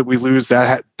of the games that we lose,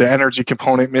 that the energy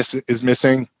component is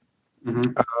missing.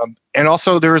 Mm-hmm. And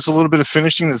also there is a little bit of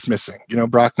finishing that's missing. You know,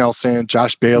 Brock Nelson,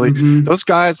 Josh Bailey, those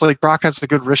guys, like, Brock has a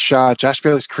good wrist shot. Josh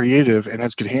Bailey's creative and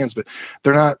has good hands, but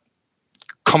they're not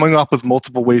coming up with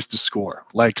multiple ways to score.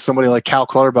 Like somebody like Cal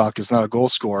Clutterbuck is not a goal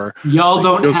scorer. Y'all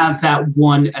don't have that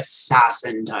one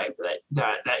assassin type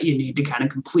that you need to kind of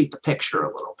complete the picture a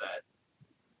little bit.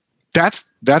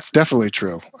 That's definitely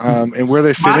true. And where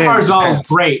they fit Matt in. Barzal is depends.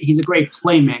 great. He's a great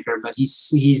playmaker, but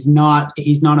he's not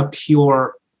a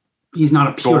pure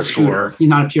Goal shooter. scorer. He's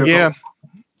not a pure Yeah. goal scorer.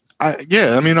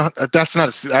 I mean, that's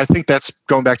not. I think that's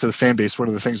going back to the fan base. One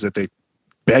of the things that they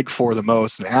beg for the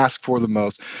most and ask for the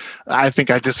most. I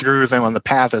think I disagree with them on the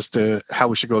path as to how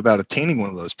we should go about attaining one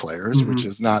of those players, which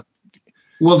is not.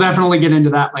 We'll definitely get into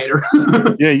that later.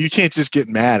 Yeah, you can't just get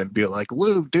mad and be like,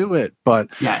 "Lou, do it." But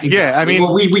yeah, exactly. yeah, I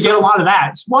mean, we get a lot of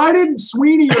that. Why did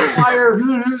Sweeney acquire?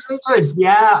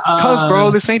 Because bro,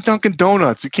 this ain't Dunkin'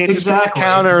 Donuts. You can't just go to the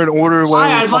counter and order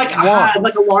whatever I'd like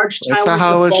a large. That's not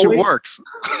how that shit works.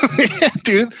 Yeah,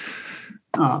 dude.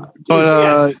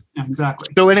 Exactly.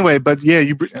 So anyway, but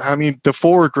yeah, I mean, the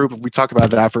forward group, if we talk about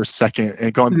that for a second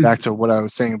and going back to what I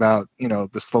was saying about, the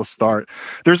slow start,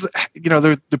 there's,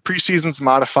 the preseason's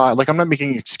modified. Like, I'm not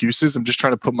making excuses. I'm just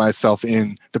trying to put myself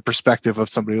in the perspective of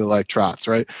somebody like Trotz,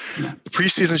 right? Yeah. The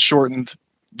preseason shortened.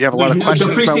 You have a lot of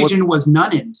questions. The preseason was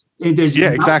none. There's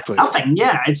exactly. Nothing.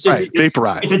 Yeah. It's just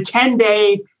vaporized. It's a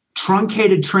 10-day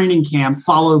truncated training camp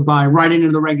followed by right into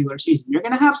the regular season. You're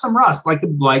going to have some rust like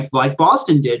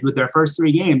Boston did with their first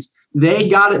 3 games. They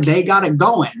got it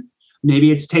going.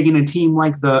 Maybe it's taking a team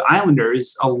like the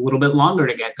Islanders a little bit longer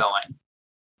to get going.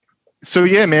 So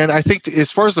yeah, man, I think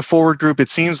as far as the forward group, it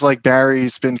seems like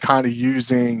Barry's been kind of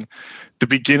using the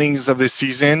beginnings of this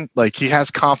season. Like, he has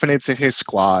confidence in his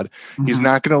squad. He's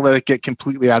not going to let it get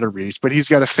completely out of reach, but he's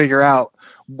got to figure out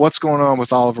what's going on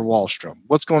with Oliver Wahlstrom,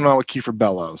 what's going on with Kiefer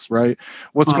Bellows, right?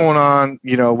 What's going on,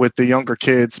 with the younger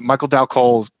kids, Michael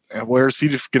Dowcole, where is he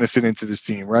going to fit into this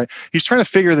team, right? He's trying to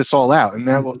figure this all out. And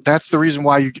that's the reason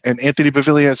why and Anthony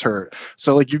Baviglia is hurt.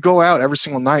 So like, you go out every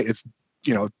single night, it's,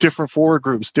 different forward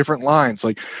groups, different lines,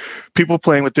 like people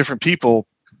playing with different people.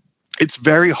 It's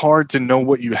very hard to know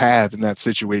what you have in that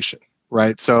situation,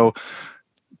 right? So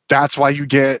that's why you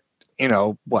get,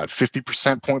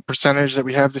 50% point percentage that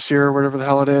we have this year or whatever the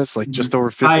hell it is, like just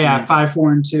over 50.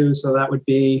 5-4-2. So that would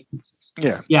be,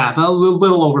 yeah, a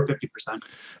little over 50%.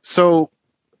 So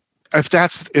if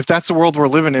that's the world we're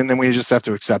living in, then we just have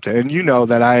to accept it. And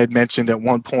that I had mentioned at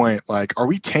one point, like, are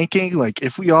we tanking? Like,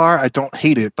 if we are, I don't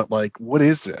hate it, but like, what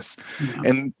is this? Yeah.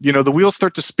 And the wheels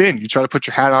start to spin. You try to put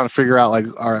your hat on and figure out, like,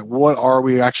 all right, what are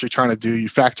we actually trying to do? You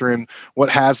factor in what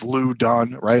has Lou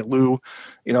done, right? Lou,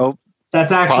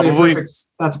 that's actually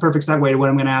that's a perfect segue to what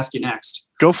I'm going to ask you next.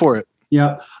 Go for it.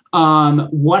 Yeah.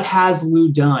 What has Lou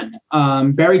done?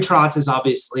 Barry Trotz is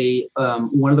obviously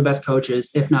one of the best coaches,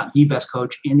 if not the best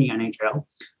coach in the NHL.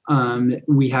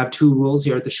 We have 2 rules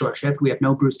here at the Short Shift. We have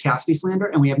no Bruce Cassidy slander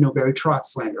and we have no Barry Trotz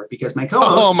slander, because my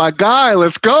co-host. Oh my guy,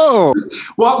 let's go.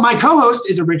 Well, my co-host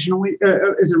is originally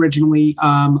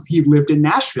he lived in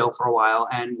Nashville for a while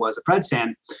and was a Preds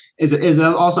fan. Is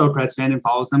also a Preds fan and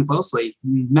follows them closely.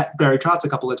 Met Barry Trotz a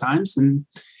couple of times and.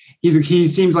 He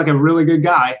seems like a really good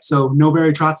guy. So no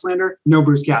Barry Trotz slander, no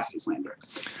Bruce Cassidy slander.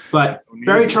 But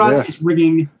Barry Trotz is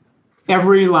rigging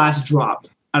every last drop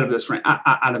out of this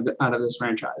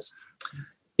franchise.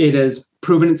 It has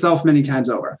proven itself many times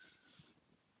over.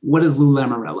 What is Lou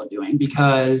Lamoriello doing?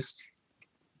 Because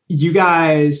you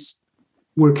guys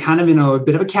were kind of in a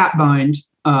bit of a cat bind,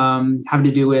 having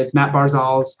to do with Matt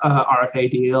Barzal's RFA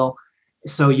deal.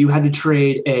 So you had to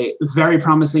trade a very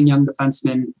promising young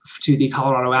defenseman to the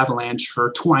Colorado Avalanche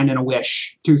for Twine and a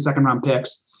Wish, 2 second-round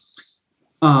picks.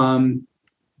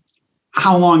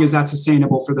 How long is that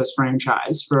sustainable for this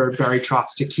franchise, for Barry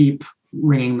Trotz to keep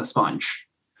ringing the sponge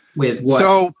with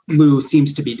what Lou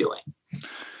seems to be doing?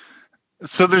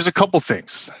 So there's a couple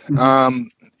things.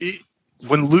 When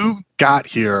Lou got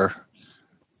here,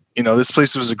 this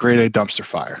place was a grade A dumpster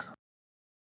fire.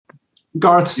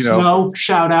 Garth Snow,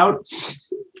 shout out.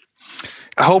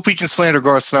 I hope we can slander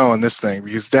Garth Snow on this thing,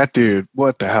 because that dude,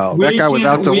 what the hell? That guy was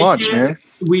out to lunch, man.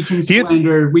 We can't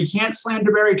slander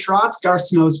Barry Trotz. Garth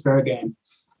Snow's fair game.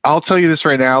 I'll tell you this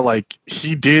right now, like,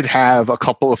 he did have a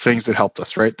couple of things that helped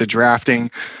us, right? The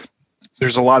drafting.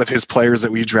 There's a lot of his players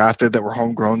that we drafted that were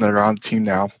homegrown that are on the team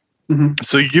now.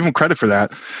 So you give him credit for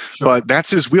that, but that's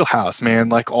his wheelhouse, man.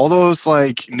 Like, all those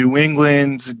like New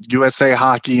England, USA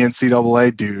Hockey,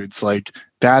 NCAA dudes, like,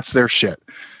 that's their shit,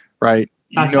 right?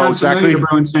 That sounds exactly. Familiar,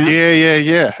 Bruins fans.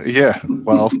 Yeah.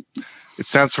 Well, it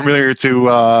sounds familiar to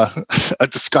a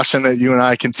discussion that you and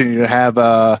I continue to have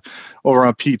over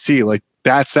on PT. Like,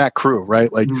 that's that crew,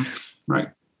 right? Like, right.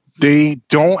 they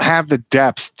don't have the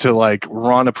depth to like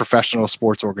run a professional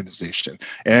sports organization.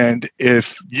 And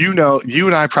if you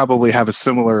and I probably have a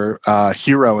similar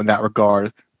hero in that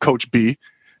regard, Coach B,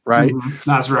 right?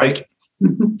 That's right. Like,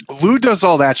 Lou does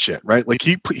all that shit, right? Like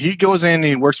he goes in and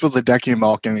he works with Ledecky and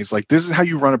Malkin. And he's like, this is how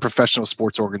you run a professional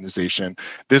sports organization.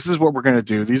 This is what we're going to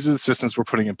do. These are the systems we're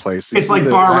putting in place. It's like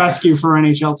bar rescue for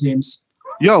NHL teams.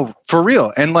 Yo, for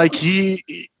real. And like he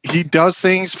does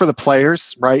things for the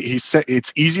players, right?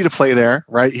 It's easy to play there,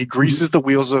 right? He greases the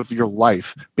wheels of your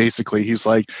life, basically. He's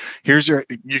like, he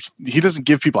doesn't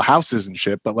give people houses and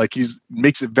shit, but like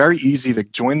makes it very easy to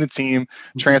join the team,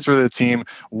 transfer to the team,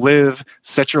 live,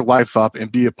 set your life up,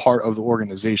 and be a part of the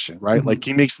organization, right? Like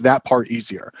he makes that part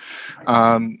easier.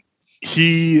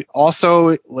 He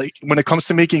also, like, when it comes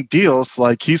to making deals,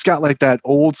 like he's got like that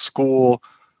old school,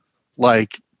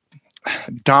 like,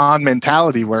 Don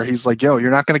mentality where he's like, yo,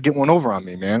 you're not going to get one over on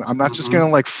me, man. I'm not just going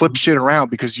to like flip shit around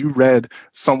because you read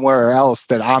somewhere else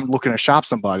that I'm looking to shop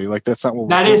somebody. Like that's not what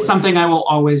that is something I will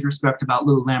always respect about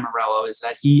Lou Lamoriello, is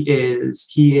that he is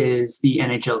the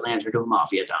NHL's answer to a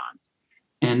mafia don.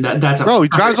 And that's he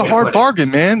drives a hard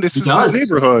bargain, man. This is his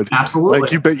neighborhood. Absolutely.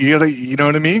 Like you gotta, you know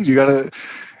what I mean? You gotta,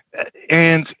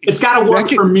 and it's got to work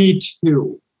for me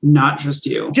too. Not just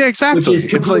you. Yeah, exactly. Which is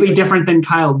completely different than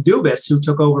Kyle Dubas, who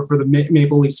took over for the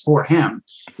Maple Leafs for him,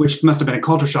 which must have been a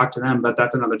culture shock to them, but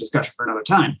that's another discussion for another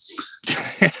time.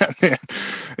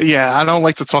 Yeah, I don't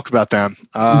like to talk about them.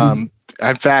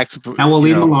 In fact, and we'll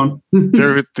leave them alone.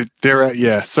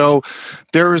 Yeah. So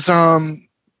there's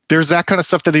that kind of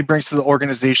stuff that he brings to the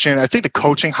organization. I think the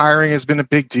coaching hiring has been a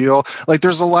big deal. Like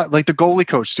there's a lot, like the goalie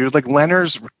coach, dude, like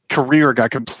Leonard's career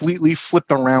got completely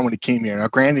flipped around when he came here. Now,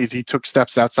 granted, he took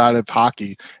steps outside of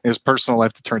hockey in his personal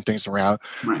life to turn things around,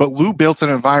 but Lou built an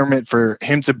environment for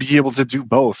him to be able to do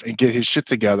both and get his shit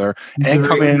together and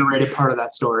come in. Underrated part of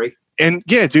that story. And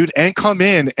yeah, dude, and come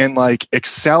in and like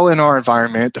excel in our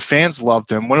environment. The fans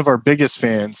loved him. One of our biggest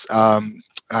fans,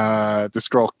 this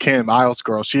girl, Kim Isles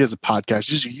girl, she has a podcast.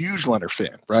 She's a huge Leonard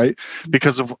fan, right?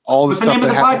 Because of all the stuff. What's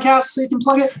the name of the podcast so you can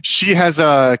plug it? She has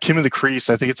Kim of the Crease.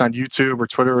 I think it's on YouTube or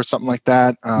Twitter or something like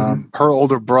that. Her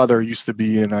older brother used to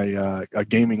be in a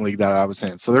gaming league that I was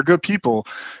in. So they're good people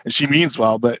and she means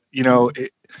well, but you know,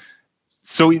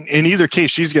 so in either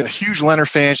case, she's got a huge Leonard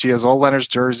fan. She has all Leonard's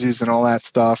jerseys and all that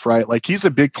stuff, right? Like he's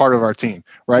a big part of our team,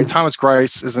 right? Thomas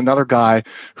Greiss is another guy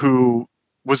who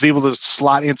was able to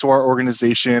slot into our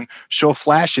organization, show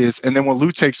flashes, and then when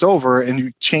Lou takes over and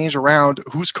you change around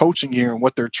who's coaching you and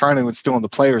what they're trying to instill in the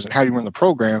players and how you run the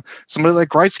program, somebody like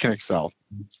Greiss can excel.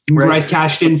 Right? Greiss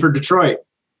cashed in for Detroit.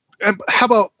 And how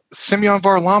about Semyon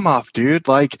Varlamov, dude?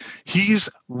 Like he's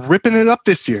ripping it up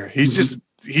this year.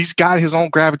 He's got his own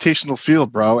gravitational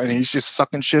field, bro, and he's just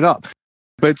sucking shit up.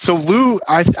 But so Lou,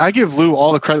 I give Lou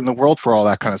all the credit in the world for all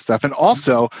that kind of stuff. And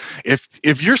also,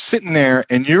 if you're sitting there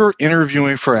and you're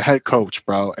interviewing for a head coach,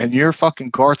 bro, and you're fucking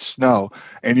Garth Snow,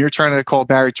 and you're trying to call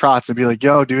Barry Trotz and be like,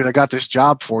 "Yo, dude, I got this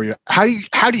job for you." How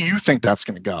do you think that's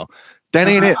going to go? That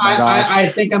ain't it. I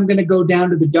think I'm going to go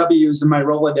down to the W's in my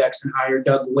Rolodex and hire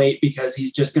Doug Waite because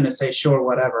he's just going to say, sure,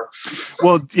 whatever.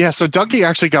 Well, yeah. So Dougie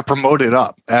actually got promoted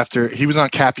up after he was on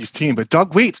Cappy's team, but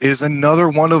Doug Waite is another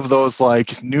one of those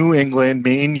like New England,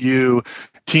 Maine U,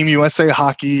 Team USA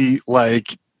hockey,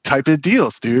 like type of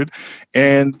deals, dude.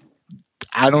 And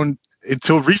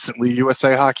until recently,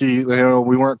 USA hockey,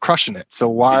 we weren't crushing it. So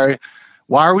why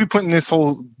are we putting this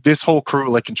whole crew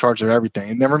like in charge of everything?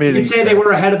 It never made any sense. You could say they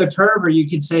were ahead of the curve, or you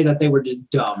could say that they were just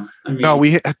dumb. I mean, no,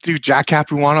 Jack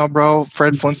Capuano, bro,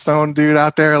 Fred Flintstone, dude,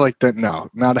 out there like that. No,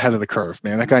 not ahead of the curve,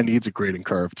 man. That guy needs a grading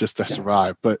curve just to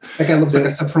survive. But that guy looks like a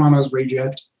Sopranos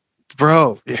reject,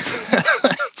 bro.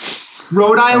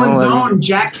 Rhode Island's own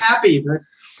Jack Cappy.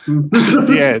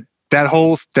 Yeah. That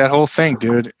whole thing,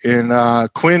 dude.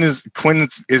 And Quinn is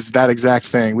that exact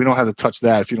thing. We don't have to touch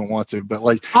that if you don't want to, but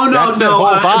like, that's the whole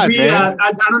vibe, man.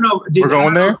 I don't know. We're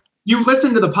going there. You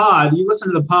listen to the pod. You missed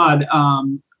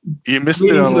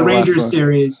it on the Rangers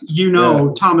series.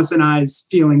 Thomas and I's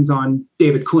feelings on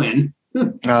David Quinn.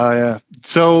 Yeah.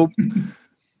 So.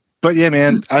 But yeah,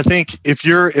 man, I think if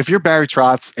you're Barry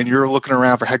Trotz and you're looking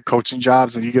around for head coaching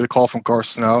jobs and you get a call from Garth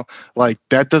Snow, like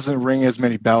that doesn't ring as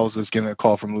many bells as getting a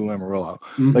call from Lou Lamoriello.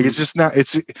 Like it's just not.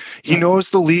 He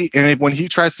knows the league, and when he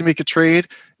tries to make a trade,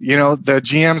 the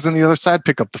GMs on the other side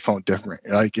pick up the phone different.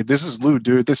 Like this is Lou,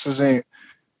 dude. This isn't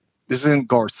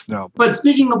Garth Snow. But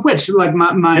speaking of which, like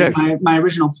my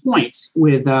original point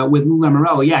with Lou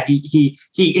Lamoriello, yeah,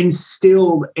 he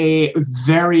instilled a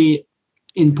very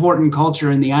important culture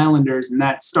in the Islanders, and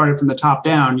that started from the top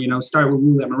down. Start with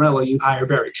Lou Lamoriello, you hire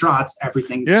Barry Trotz,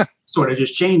 everything sort of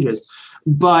just changes.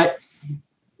 But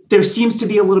there seems to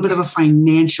be a little bit of a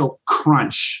financial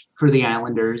crunch for the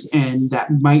Islanders, and that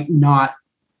might not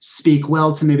speak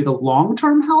well to maybe the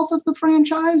long-term health of the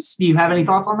franchise. Do you have any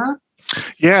thoughts on that?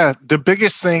 Yeah, the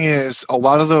biggest thing is a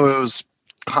lot of those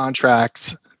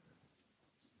contracts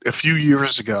a few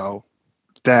years ago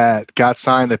that got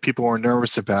signed that people were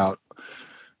nervous about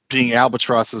being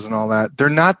albatrosses and all that, they're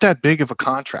not that big of a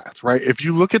contract, right? If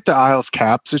you look at the Isles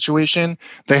cap situation,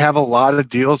 they have a lot of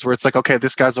deals where it's like, okay,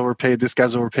 this guy's overpaid, this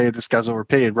guy's overpaid, this guy's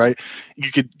overpaid, right?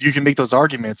 You can make those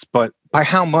arguments, but by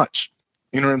how much?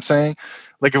 You know what I'm saying?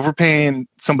 Like if we're paying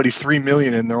somebody $3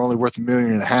 million and they're only worth $1.5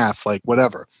 million, like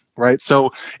whatever, right?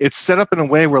 So it's set up in a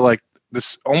way where like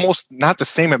this almost not the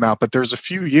same amount, but there's a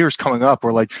few years coming up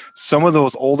where like some of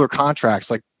those older contracts,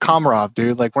 like Komarov,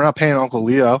 dude, like we're not paying Uncle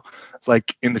Leo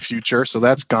like in the future, so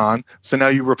that's gone. So now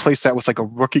you replace that with like a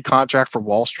rookie contract for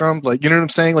Wallstrom, like you know what I'm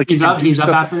saying? Like he's up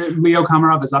after Leo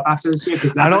Komarov is up after this year,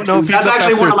 because I don't know if that's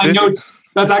actually one of my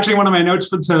notes. That's actually one of my notes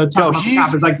to talk about the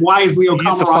cap. Is like, why is Leo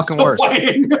Komarov still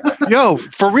playing? Yo,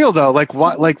 for real though, like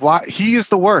why he is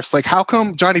the worst. Like how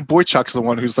come Johnny Boychuk's the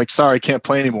one who's like, sorry, I can't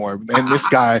play anymore, and this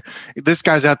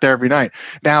guy's out there every night.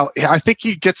 Now I think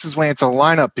he gets his way into the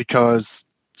lineup because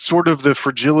sort of the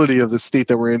fragility of the state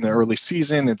that we're in the early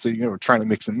season. It's we're trying to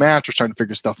mix and match. We're trying to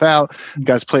figure stuff out. The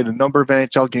guy's played a number of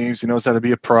NHL games. He knows how to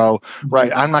be a pro,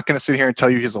 right? I'm not going to sit here and tell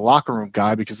you he's a locker room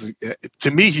guy because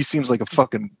to me, he seems like a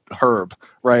fucking herb,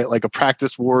 right? Like a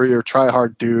practice warrior, try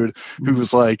hard dude who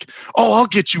was like, oh, I'll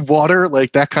get you water.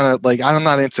 Like that kind of like, I'm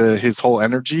not into his whole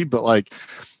energy, but like,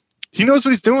 he knows what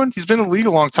he's doing. He's been in the league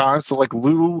a long time. So like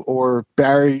Lou or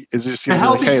Barry is just the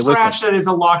healthy like, hey, scratch that is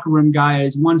a locker room guy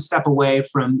is one step away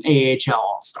from AHL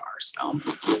All-Stars. So.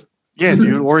 Yeah,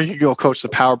 dude. Or he could go coach the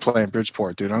power play in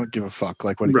Bridgeport, dude. I don't give a fuck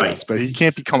like what he does. But he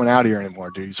can't be coming out here anymore,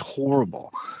 dude. He's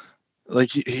horrible. Like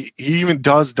he even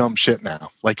does dumb shit now.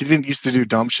 Like he didn't used to do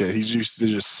dumb shit. He used to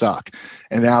just suck.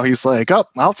 And now he's like, oh,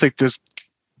 I'll take this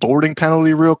boarding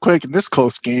penalty real quick in this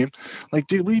close game. Like,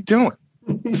 dude, what are you doing?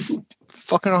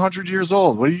 Fucking 100 years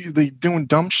old. What are you doing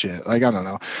dumb shit? Like, I don't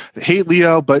know. I hate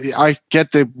Leo, but I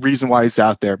get the reason why he's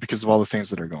out there because of all the things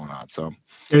that are going on. So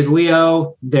there's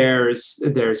Leo, there's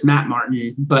Matt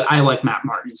Martin, but I like Matt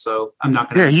Martin, so I'm not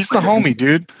gonna. Yeah, he's the homie,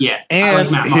 dude. Yeah, and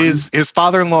like his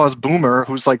father-in-law is Boomer,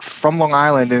 who's like from Long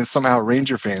Island and somehow a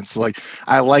Ranger fan. So like,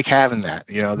 I like having that,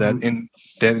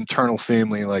 that internal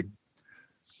family like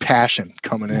passion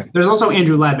coming in. There's also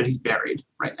Andrew Ladd, but he's buried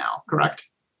right now. Correct.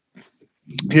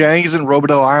 Yeah, I think he's in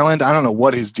Robidoux Island. I don't know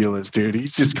what his deal is, dude.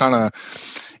 He's just kind of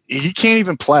he can't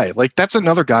even play. Like that's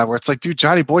another guy where it's like, dude,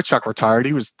 Johnny Boychuk retired.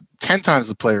 He was 10 times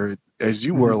the player as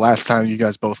you were last time you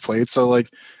guys both played. So like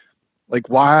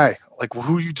why? Like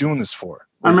who are you doing this for?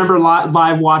 I remember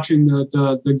live watching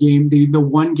the game, the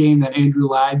one game that Andrew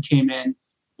Ladd came in,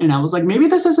 and I was like, maybe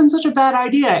this isn't such a bad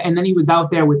idea. And then he was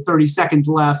out there with 30 seconds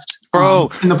left.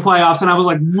 Bro, in the playoffs, and I was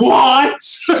like, "What?"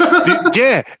 Dude,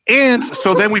 yeah, and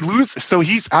so then we lose. So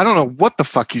I don't know what the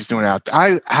fuck he's doing out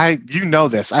there. You know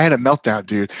this. I had a meltdown,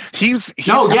 dude. He's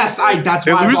yes, that's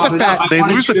why they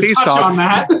lose the face off.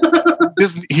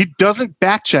 He doesn't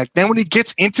back check. Then when he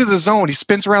gets into the zone, he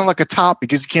spins around like a top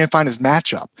because he can't find his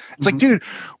matchup. It's like, dude,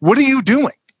 what are you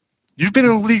doing? You've been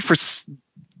in the league for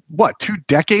what, 2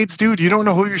 decades, dude? You don't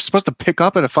know who you're supposed to pick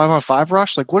up at a 5-on-5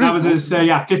 rush? Like what? That was his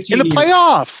 15 in the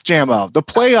playoffs, Jammo. The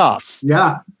playoffs.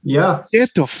 Yeah.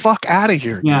 Get the fuck out of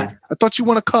here, dude. Yeah. I thought you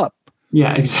won a cup.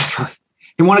 Yeah, exactly.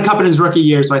 He won a cup in his rookie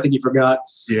year, so I think he forgot.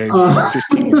 Yeah.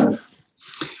 15.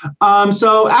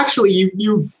 So actually,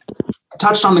 you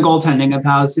touched on the goaltending of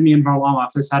how Semyon Varlamov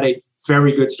has had a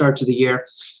very good start to the year.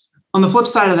 On the flip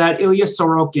side of that, Ilya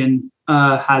Sorokin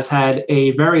has had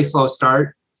a very slow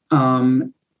start.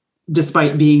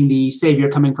 Despite being the savior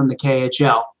coming from the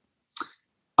KHL.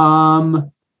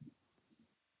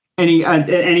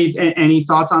 Any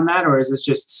thoughts on that, or is this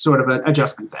just sort of an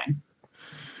adjustment thing?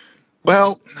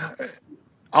 Well,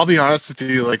 I'll be honest with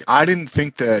you. Like, I didn't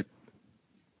think that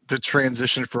the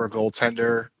transition for a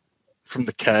goaltender from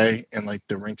the K and like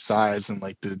the rink size and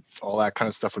like all that kind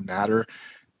of stuff would matter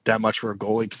that much for a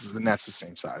goalie because the net's the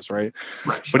same size, right?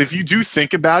 But if you do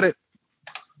think about it,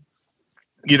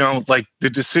 like the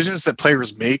decisions that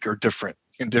players make are different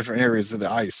in different areas of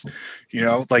the ice.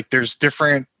 Like there's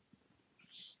different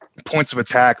points of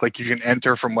attack. Like you can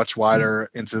enter from much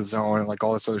wider into the zone and like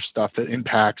all this other stuff that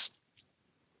impacts,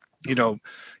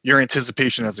 your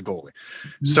anticipation as a goalie.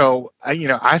 Mm-hmm. So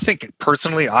I think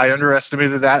personally, I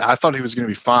underestimated that. I thought he was going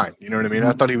to be fine. You know what I mean? Mm-hmm.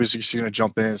 I thought he was just going to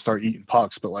jump in and start eating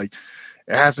pucks, but like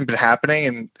it hasn't been happening.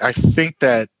 And I think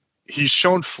that he's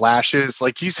shown flashes.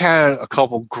 Like he's had a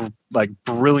couple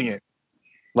brilliant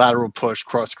lateral push,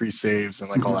 cross crease saves, and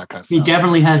like all that kind of He stuff.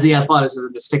 definitely has the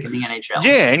athleticism to stick in the NHL.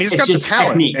 Yeah, and he's It's got the just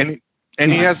talent, technique.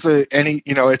 and he has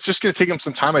it's just going to take him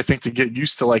some time, I think, to get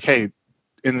used to like, hey,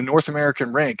 in the North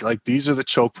American rink, like these are the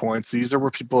choke points, these are where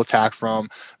people attack from,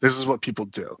 this is what people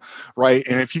do, right?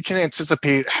 And if you can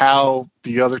anticipate how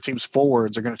the other team's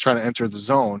forwards are going to try to enter the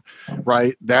zone,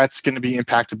 right, that's going to be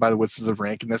impacted by the width of the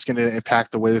rink, and that's going to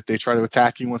impact the way that they try to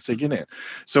attack you once they get in.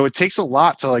 So it takes a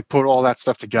lot to like put all that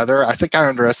stuff together. I think I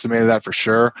underestimated that for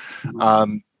sure.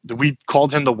 We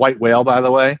called him the white whale, by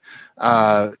the way.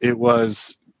 It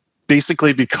was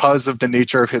basically because of the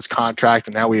nature of his contract,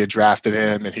 and now we had drafted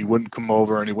him and he wouldn't come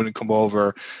over,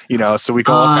 so we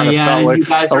all kind of felt like you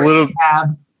guys a are little. Ahab.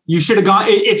 You should have gone,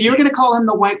 if you're going to call him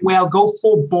the white whale, go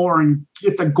full bore and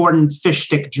get the Gordon's fish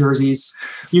stick jerseys,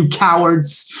 you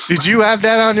cowards. Did you have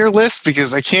that on your list?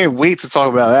 Because I can't wait to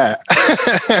talk about that.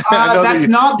 That's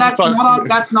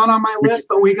not on my list,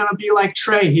 but we're going to be like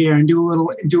Trey here and do a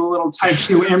little type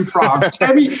 2 improv.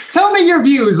 Tell me your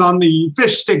views on the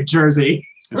fish stick jersey.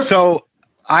 So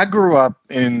I grew up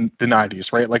in the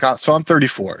 90s, right? So I'm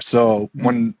 34. So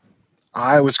when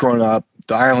I was growing up,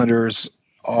 the Islanders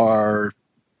are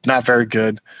not very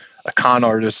good. A con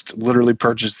artist literally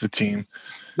purchased the team.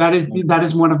 That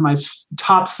is one of my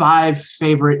top 5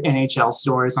 favorite NHL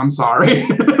stories. I'm sorry.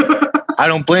 I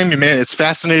don't blame you, man. It's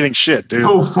fascinating shit, dude.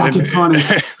 Oh, fucking funny.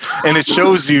 And it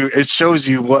shows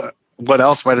you what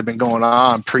else might have been going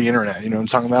on pre-internet. You know what I'm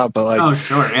talking about? But like, oh,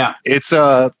 sure, yeah. It's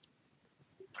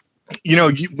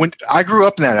when I grew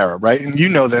up in that era, right? And you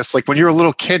know this, like when you're a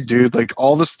little kid, dude, like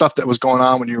all the stuff that was going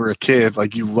on when you were a kid,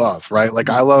 like you love, right? Like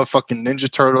I love fucking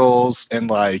Ninja Turtles, and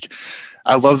like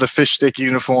I love the fish stick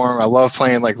uniform. I love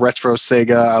playing like retro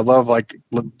Sega. I love like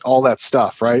all that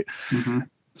stuff, right? Mm-hmm.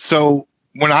 So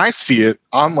when I see it,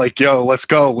 I'm like, yo, let's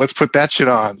go. Let's put that shit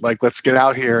on. Like, let's get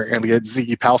out here and get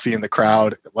Ziggy Palffy in the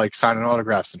crowd, like signing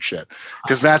autographs and shit.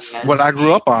 Because that's what I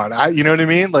grew up on. You know what I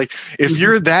mean? Like, if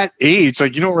you're that age,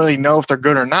 like, you don't really know if they're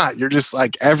good or not. You're just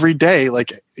like every day,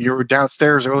 like you're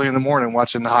downstairs early in the morning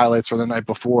watching the highlights for the night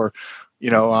before,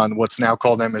 on what's now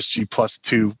called MSG Plus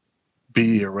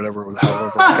 2B or whatever,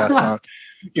 however broadcast on.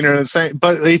 You know what I'm saying?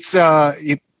 But it's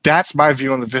that's my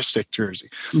view on the fish stick jersey.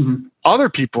 Mm-hmm. Other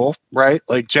people, right,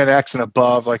 like Gen X and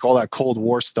above, like all that Cold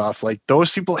War stuff, like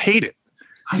those people hate it.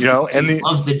 I fucking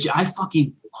love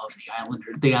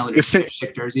the Islanders fish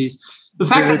stick jerseys. The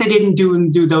fact that they didn't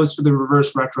do those for the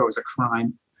reverse retro is a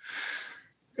crime.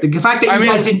 The fact that you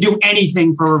guys didn't do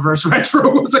anything for reverse retro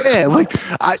was a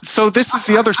crime. So this is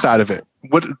the other side of it.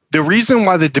 What the reason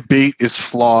why the debate is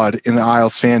flawed in the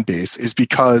Isles fan base is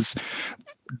because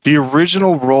the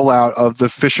original rollout of the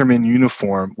fisherman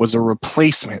uniform was a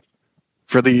replacement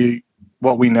for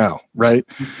what we know, right?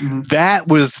 Mm-hmm. That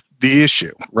was the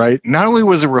issue, right? Not only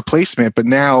was it a replacement, but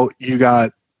now you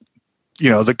got,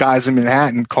 the guys in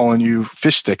Manhattan calling you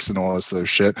fish sticks and all this other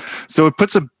shit. So it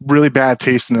puts a really bad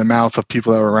taste in the mouth of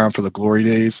people that were around for the glory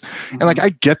days. Mm-hmm. And like, I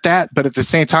get that, but at the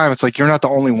same time, it's like, you're not the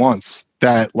only ones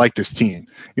that like this team.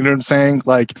 You know what I'm saying?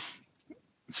 Like,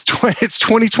 it's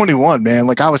 2021, man.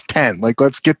 Like I was 10. Like,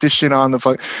 let's get this shit on the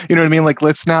fuck. You know what I mean? Like,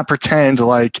 let's not pretend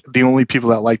like the only people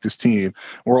that like this team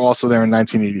were also there in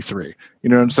 1983. You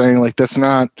know what I'm saying? Like, that's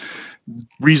not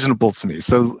reasonable to me.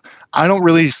 So I don't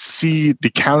really see the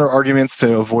counter arguments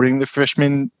to avoiding the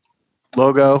Fishman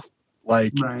logo,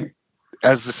 like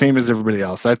as the same as everybody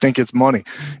else. I think it's money.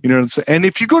 You know what I'm saying? And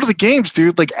if you go to the games,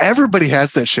 dude, like everybody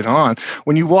has that shit on.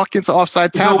 When you walk into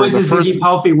Offside Tavern, it's always a Ziggy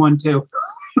Palffy one too.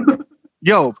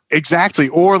 Yo, exactly.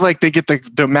 Or like they get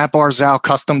the Matt Barzal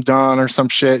custom done or some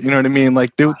shit. You know what I mean?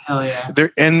 Like hell yeah.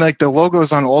 And like the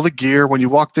logos on all the gear. When you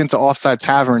walked into Offside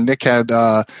Tavern, Nick had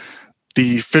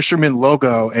the fisherman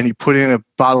logo, and he put in a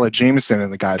bottle of Jameson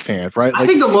in the guy's hand, right? I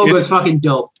think the logo is fucking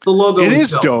dope. The logo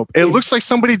is dope. It looks like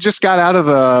somebody just got out of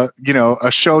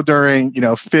a show during,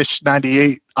 Fish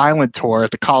 98 Island tour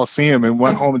at the Coliseum and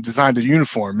went home and designed a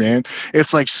uniform, man.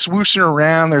 It's like swooshing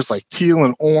around. There's like teal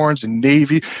and orange and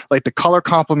navy. Like the color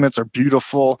complements are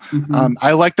beautiful. Mm-hmm.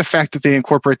 I like the fact that they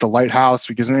incorporate the lighthouse,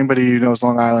 because anybody who knows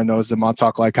Long Island knows that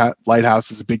Montauk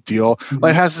Lighthouse is a big deal. Mm-hmm.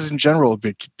 Lighthouses in general are a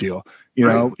big deal.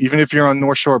 Even if you're on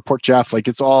North Shore or Port Jeff, like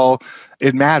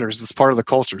it matters. It's part of the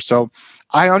culture. So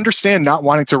I understand not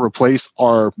wanting to replace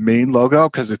our main logo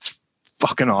because it's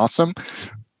fucking awesome.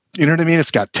 You know what I mean?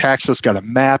 It's got text, it's got a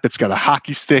map, it's got a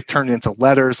hockey stick turned into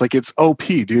letters. Like it's OP,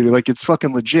 dude. Like it's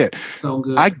fucking legit. So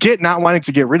good. I get not wanting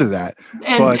to get rid of that.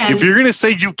 But if you're going to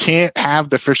say you can't have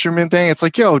the fisherman thing, it's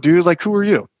like, yo, dude, like who are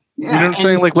you? Yeah, you know what I'm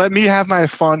saying? Like, let me have my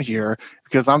fun here,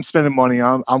 because I'm spending money.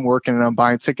 I'm working and I'm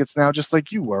buying tickets now, just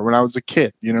like you were when I was a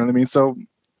kid. You know what I mean? So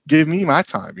give me my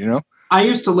time, I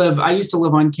used to live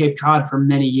on Cape Cod for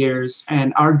many years,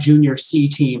 and our junior C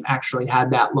team actually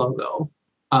had that logo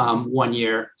 1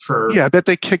 year for. Yeah, I bet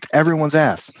they kicked everyone's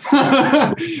ass.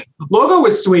 Logo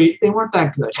was sweet. They weren't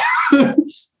that good.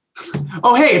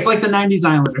 Oh, hey, it's like the 90s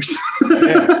Islanders.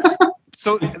 Yeah.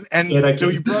 So Yeah, so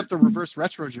you brought the reverse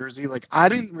retro jersey. Like, I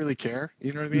didn't really care.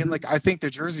 You know what I mean? Mhm. Like, I think the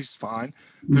jersey's fine.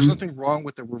 There's nothing wrong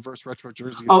with the reverse retro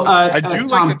jersey. Oh, itself. I do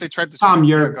Tom, like that they tried to. Tom,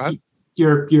 Yeah, go ahead.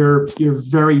 you're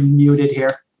very muted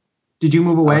here. Did you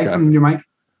move away Okay. from your mic?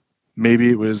 Maybe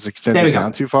it was There we extended go.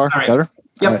 down too far. All right. Better?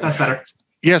 Yep, All right. that's better.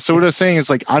 Yeah, so what I was saying is,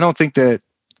 like, I don't think that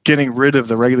getting rid of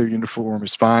the regular uniform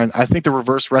is fine. I think the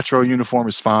reverse retro uniform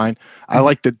is fine. I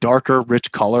like the darker,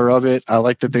 rich color of it. I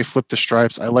like that they flip the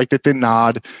stripes. I like that they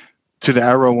nod to the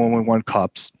Arrow when we won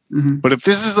cups. Mhm. But if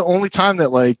this is the only time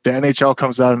that, like, the NHL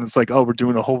comes out and it's like, oh, we're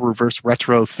doing a whole reverse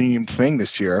retro themed thing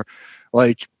this year,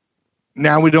 like,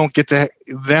 now we don't get to.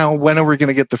 Now, when are we going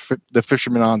to get the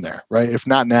fishermen on there, right? If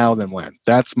not now, then when?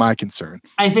 That's my concern.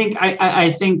 I think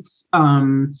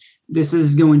this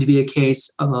is going to be a case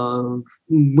of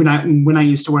when I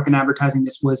used to work in advertising.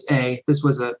 This was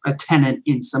a tenet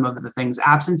in some of the things.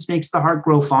 Absence makes the heart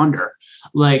grow fonder.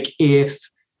 Like, if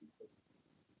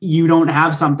you don't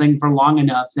have something for long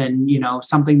enough, then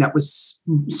something that was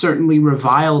certainly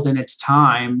reviled in its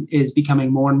time is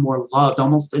becoming more and more loved,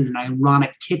 almost in an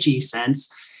ironic, kitschy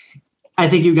sense. I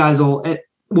think you guys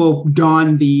will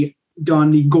don the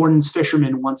Gordon's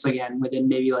Fisherman once again within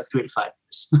maybe like 3 to 5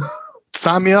 years.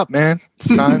 Sign me up, man.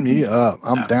 Sign me up.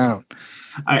 I'm down.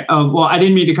 All right. Well, I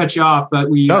didn't mean to cut you off,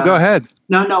 but we. No, go ahead.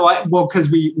 No.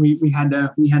 Because we had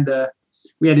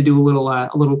to do a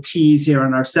little tease here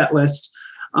on our set list.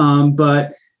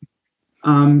 But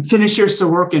finish your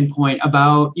Sorokin point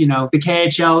about the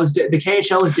KHL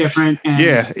is different,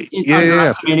 and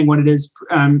underestimating what it is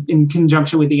in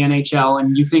conjunction with the NHL,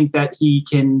 and you think that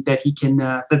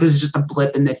that this is just a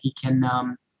blip and that he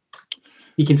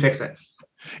can fix it.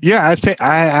 Yeah,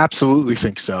 I absolutely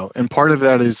think so. And part of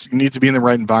that is you need to be in the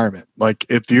right environment. Like,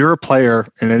 if you're a player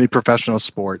in any professional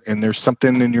sport and there's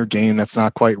something in your game that's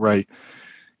not quite right,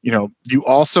 you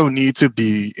also need to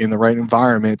be in the right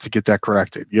environment to get that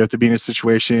corrected. You have to be in a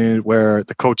situation where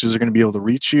the coaches are going to be able to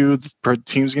reach you, the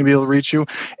team's going to be able to reach you,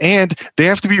 and they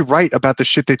have to be right about the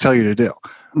shit they tell you to do,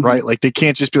 right? Like, they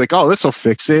can't just be like, oh, this will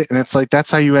fix it. And it's like, that's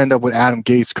how you end up with Adam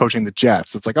Gase coaching the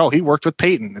Jets. It's like, oh, he worked with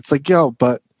Peyton. It's like, yo,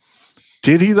 but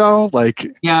did he though? Like,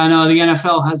 yeah, no, the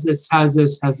NFL has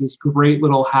this great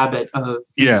little habit of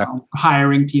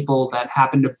hiring people that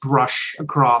happen to brush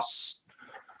across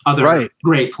other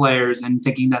great players and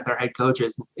thinking that they're head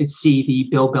coaches. It's the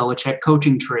Bill Belichick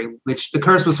coaching tree, which the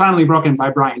curse was finally broken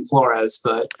by Brian Flores.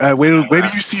 But wait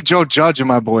till you see Joe Judge and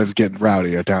my boys getting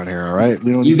rowdy down here. All right,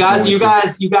 you guys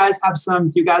have some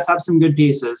good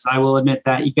pieces. I will admit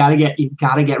that you gotta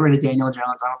get rid of Daniel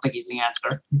Jones. I don't think he's the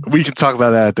answer. We can talk about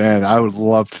that at the end. I would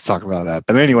love to talk about that.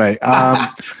 But anyway,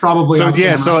 probably.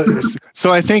 So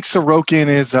so I think Sorokin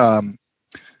is.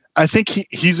 I think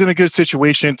he's in a good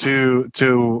situation to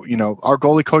our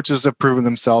goalie coaches have proven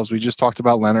themselves. We just talked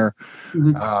about Leonard.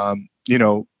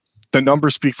 The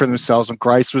numbers speak for themselves. When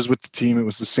Greiss was with the team, it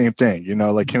was the same thing.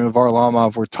 Like, him and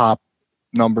Varlamov were top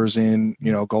numbers in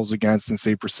goals against and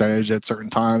save percentage at certain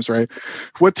times, right?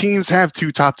 What teams have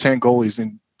 2 top 10 goalies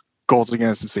in goals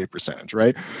against and save percentage,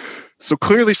 right? So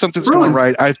clearly something's going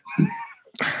right. All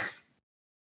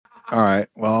right.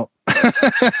 Well.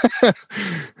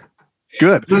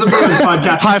 Good. This is a Bruins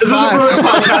podcast. High five. This is a Bruins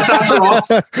podcast after all.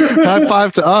 High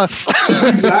five to us.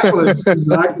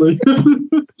 Exactly.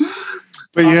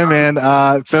 But yeah, man.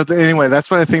 Anyway, that's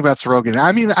what I think about Sorokin.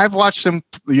 I mean, I've watched him,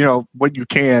 what you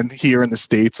can here in the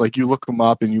States. Like, you look him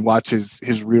up and you watch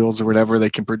his reels or whatever they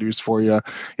can produce for you.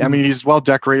 I mean, he's well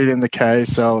decorated in the K,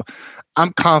 so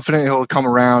I'm confident he'll come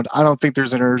around. I don't think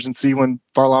there's an urgency when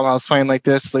Varlamov's playing like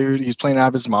this. He's playing out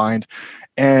of his mind.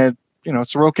 And,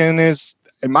 Sorokin is,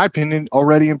 in my opinion,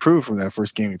 already improved from that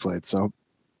first game he played. So,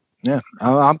 yeah,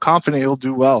 I'm confident he'll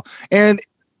do well. And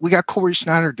we got Corey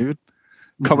Schneider, dude,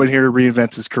 coming here to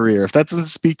reinvent his career. If that doesn't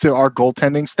speak to our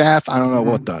goaltending staff, I don't know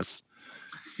what does.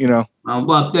 Well,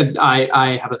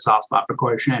 I have a soft spot for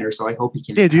Corey Schneider, so I hope he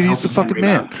can. Yeah, dude, he's the fucking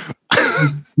man.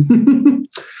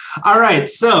 All right,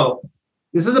 so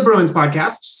this is a Bruins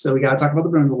podcast, so we got to talk about the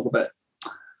Bruins a little bit.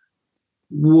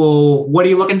 Well, what are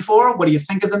you looking for? What do you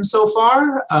think of them so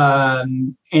far?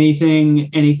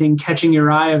 Anything catching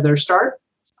your eye of their start?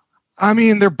 I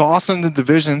mean, they're bossing the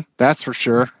division, that's for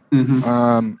sure.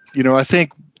 I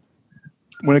think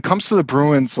when it comes to the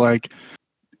Bruins, like,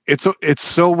 it's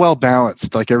so well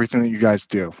balanced, like everything that you guys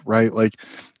do, right? Like,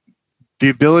 the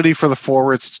ability for the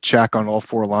forwards to check on all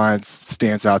four lines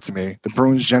stands out to me. The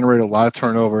Bruins generate a lot of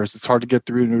turnovers. It's hard to get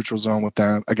through the neutral zone with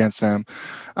them against them.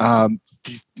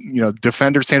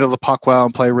 Defenders handle the puck well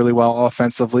and play really well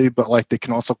offensively, but like they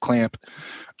can also clamp.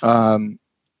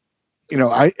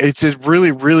 It's a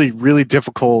really, really, really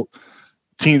difficult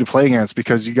team to play against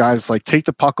because you guys like take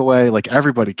the puck away like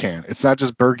everybody can. It's not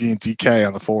just Bergie and DK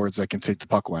on the forwards that can take the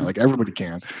puck away. Like everybody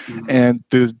can. And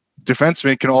the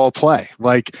defensemen can all play.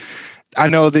 Like I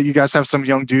know that you guys have some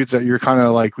young dudes that you're kind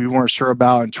of like we weren't sure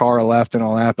about and Chara left and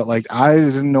all that, but like I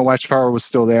didn't know why Chara was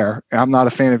still there. I'm not a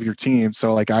fan of your team,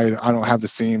 so like I don't have the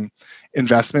same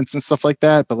investments and stuff like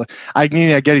that. But like, I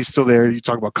get he's still there. You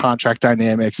talk about contract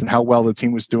dynamics and how well the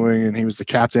team was doing, and he was the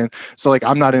captain. So like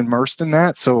I'm not immersed in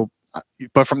that. So,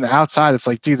 but from the outside, it's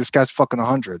like, dude, this guy's fucking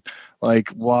 100. Like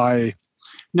why?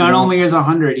 Not only is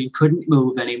 100, he couldn't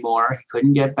move anymore. He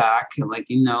couldn't get back. Like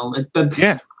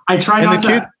I try not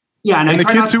to. Yeah, and the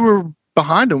kids who were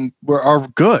behind him are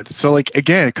good. So like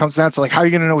again, it comes down to like how are you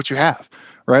going to know what you have,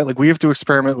 right? Like we have to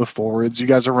experiment with forwards. You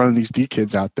guys are running these D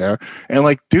kids out there, and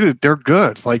like, dude, they're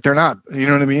good. Like they're not, you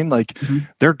know what I mean? Like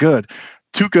they're good.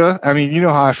 Tuukka, I mean, you know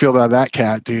how I feel about that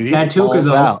cat, dude. He balls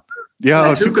out.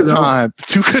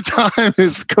 Tuukka time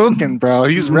is cooking, bro.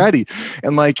 He's ready.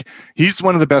 And like he's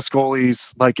one of the best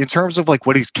goalies, like in terms of like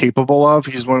what he's capable of.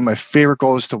 He's one of my favorite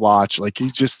goalies to watch. Like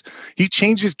he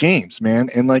changes games,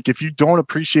 man. And like if you don't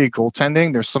appreciate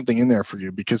goaltending, there's something in there for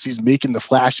you because he's making the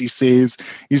flashy saves,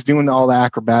 he's doing all the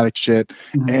acrobatic shit,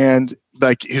 and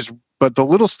like but the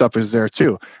little stuff is there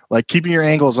too, like keeping your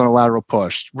angles on a lateral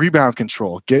push, rebound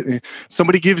control.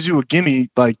 Somebody gives you a gimme,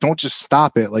 like don't just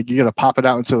stop it. Like you got to pop it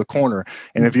out into the corner,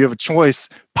 and if you have a choice,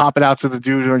 pop it out to the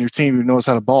dude on your team who knows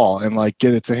how to ball and like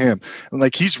get it to him. And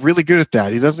like he's really good at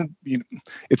that. He doesn't.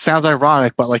 It sounds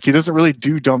ironic, but like he doesn't really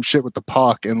do dumb shit with the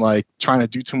puck and like trying to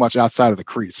do too much outside of the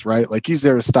crease, right? Like he's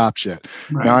there to stop shit.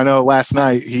 Right. Now I know last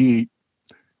night he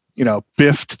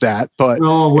biffed that, but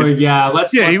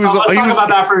let's talk about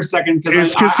that for a second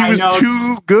because he was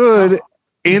too good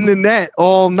in the net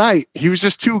all night. He was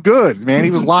just too good, man.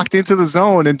 He was locked into the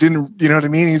zone and didn't, you know what I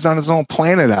mean? He's on his own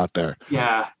planet out there.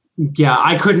 Yeah,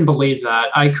 I couldn't believe that.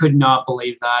 I could not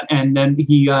believe that. And then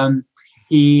he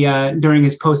during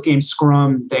his post-game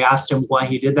scrum, they asked him why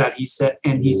he did that. He said,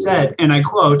 and I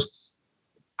quote,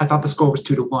 "I thought the score was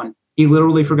 2-1." He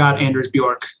literally forgot Anders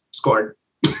Bjork scored.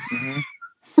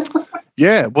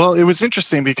 Yeah, well, it was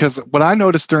interesting because what I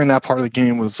noticed during that part of the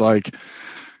game was like,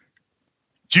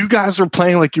 you guys were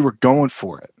playing like you were going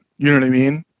for it. You know what I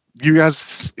mean? You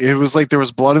guys, it was like there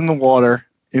was blood in the water.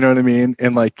 You know what I mean?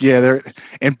 And like,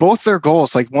 and both their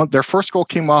goals, like their first goal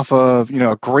came off of,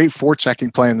 a great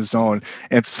forechecking play in the zone,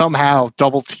 and somehow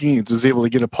double teams was able to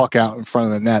get a puck out in front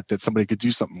of the net that somebody could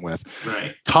do something with.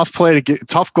 Right. Tough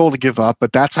goal to give up,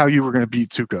 but that's how you were going to beat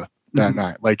Tuukka that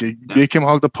night. Like make him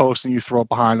hug the post and you throw it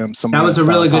behind him. That was a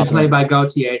really good play by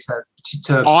Gauthier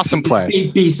to awesome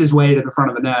play. Beast his way to the front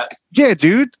of the net. Yeah,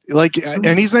 dude. Like,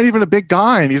 and he's not even a big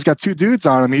guy, and he's got two dudes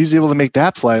on him. He's able to make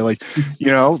that play. Like,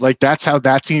 like that's how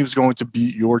that team's going to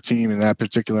beat your team in that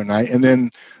particular night. And then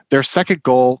their second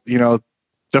goal,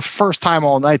 the first time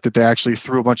all night that they actually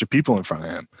threw a bunch of people in front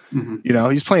of him.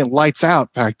 He's playing lights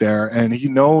out back there, and he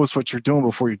knows what you're doing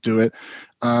before you do it.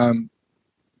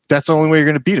 That's the only way you're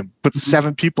going to beat him. Put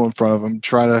 7 people in front of him.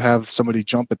 Try to have somebody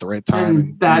jump at the right time.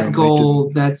 And that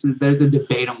goal, there's a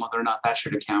debate on whether or not that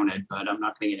should have counted, but I'm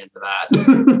not going to get into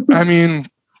that. I mean,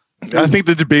 I think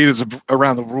the debate is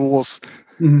around the rules.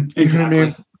 Exactly. You know what I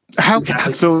mean?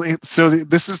 Exactly. So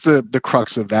this is the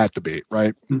crux of that debate,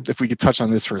 right? If we could touch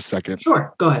on this for a second.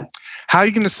 Sure, go ahead. How are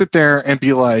you going to sit there and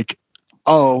be like,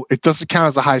 oh, it doesn't count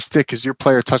as a high stick because your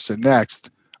player touched it next?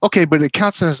 Okay, but it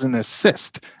counts as an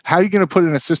assist. How are you going to put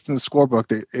an assist in the scorebook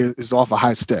that is off a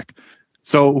high stick?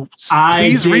 So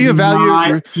please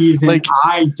reevaluate.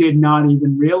 I did not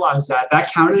even realize that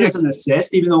counted as an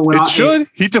assist, even though it should.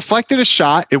 He deflected a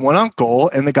shot, it went on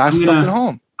goal, and the guy stuffed it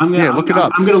home. Look it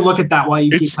up. I'm going to look at that while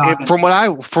you keep talking. From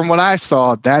what I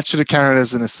saw, that should have counted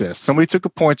as an assist. Somebody took a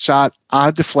point shot,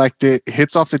 I deflect it,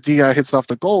 hits off the DI, hits off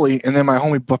the goalie, and then my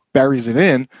homie buries it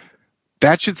in.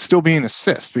 That should still be an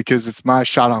assist because it's my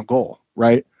shot on goal,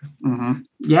 right?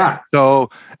 Yeah.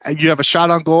 So you have a shot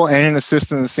on goal and an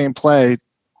assist in the same play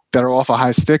that are off a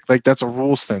high stick. Like that's a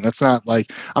rules thing. That's not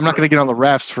like, I'm not going to get on the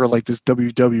refs for like this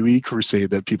WWE crusade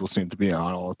that people seem to be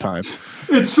on all the time.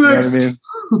 It's fixed. You know what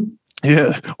I mean?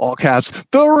 Yeah, all caps.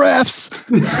 The refs.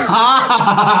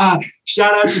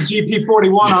 Shout out to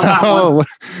GP41 on that one.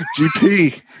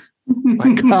 GP.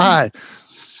 My God.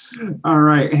 All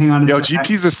right, hang on a second.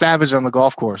 GP's a savage on the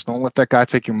golf course. Don't let that guy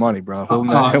take your money, bro. He'll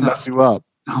mess you up.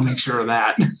 I'll make sure of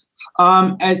that.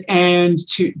 And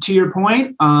to your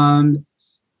point,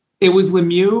 it was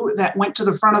Lemieux that went to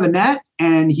the front of the net,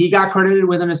 and he got credited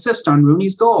with an assist on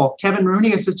Rooney's goal. Kevin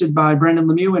Rooney, assisted by Brendan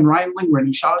Lemieux and Ryan Lindgren.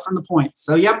 He shot it from the point.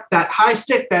 So, yep, that high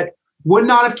stick that would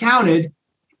not have counted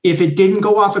if it didn't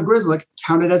go off of Grzelcyk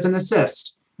counted as an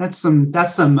assist. It's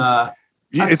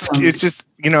just,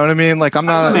 you know what I mean? Like I'm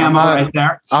not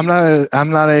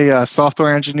a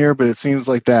software engineer, but it seems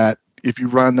like that if you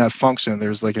run that function,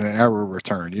 there's like an error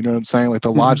return. You know what I'm saying? Like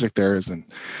the logic there isn't.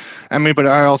 I mean, but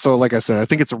I also, like I said, I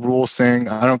think it's a rules thing.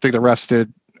 I don't think the refs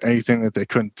did anything that they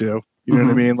couldn't do. You know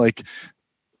what I mean? Like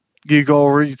you go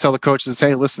over, you tell the coaches,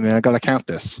 hey, listen, man, I got to count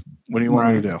this. What do you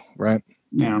want me to do? Right.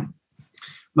 Yeah.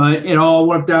 But it all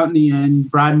worked out in the end.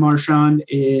 Brad Marchand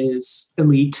is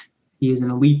elite. He is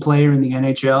an elite player in the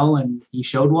NHL, and he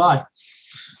showed why.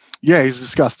 Yeah, he's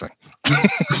disgusting.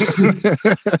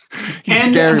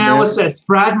 End analysis. Man.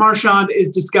 Brad Marchand is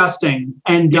disgusting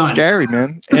and done. He's scary,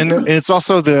 man. And it's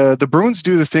also the Bruins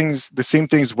do the same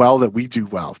things well that we do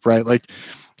well, right? Like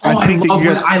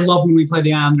I love when we play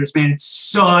the Islanders, man. It's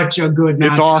such a good matchup.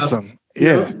 It's awesome.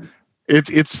 Yeah.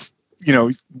 It's you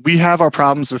know, we have our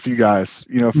problems with you guys,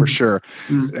 you know, for sure.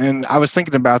 And I was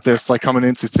thinking about this, like coming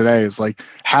into today, is like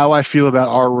how I feel about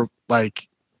our, like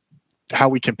how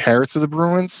we compare it to the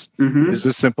Bruins is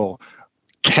just simple.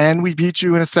 Can we beat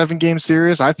you in a 7-game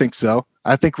series? I think so.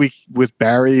 I think with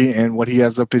Barry and what he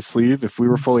has up his sleeve, if we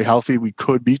were fully healthy, we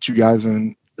could beat you guys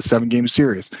in a 7-game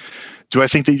series. Do I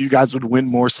think that you guys would win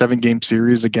more 7-game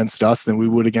series against us than we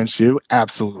would against you?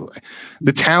 Absolutely.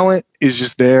 The talent is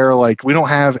just there. Like we don't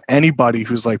have anybody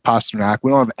who's like Pasternak.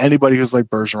 We don't have anybody who's like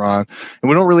Bergeron, and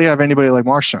we don't really have anybody like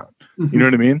Marchand. You know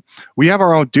what I mean? We have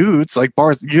our own dudes like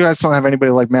Bars. You guys don't have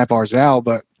anybody like Matt Barzal,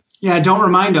 but yeah, don't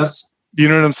remind us. You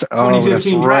know what I'm saying?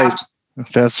 2015 draft.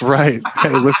 That's right. Hey,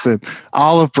 listen,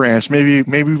 Olive Branch. Maybe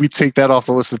we take that off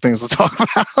the list of things to talk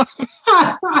about.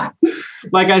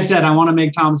 Like I said, I want to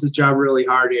make Thomas's job really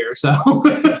hard here. So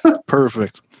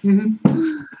perfect.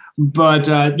 But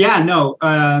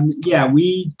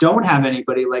we don't have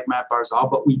anybody like Matt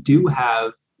Barzal, but we do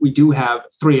have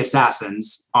 3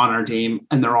 assassins on our team,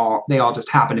 and they all just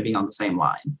happen to be on the same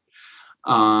line.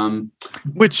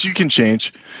 Which you can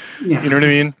change. Yeah. You know what I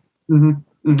mean?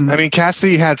 I mean,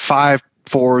 Cassidy had 5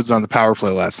 forwards on the power play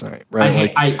last night,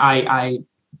 right? I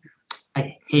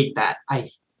hate that. I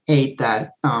hate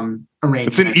that arrangement.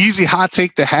 It's an easy hot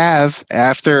take to have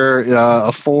after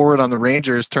a forward on the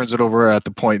Rangers turns it over at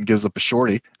the point and gives up a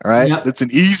shorty. All right, It's an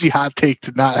easy hot take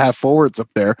to not have forwards up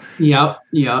there. Yep.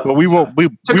 But we won't. We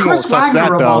Chris won't touch Wagner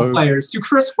that, of all players. To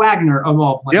Chris Wagner of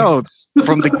all players. Yo,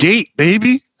 from the gate,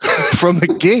 baby, from the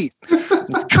gate.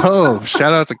 Let's go.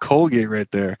 Shout out to Colgate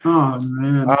right there. Oh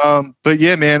man. But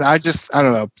yeah, man, I don't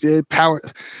know.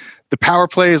 The power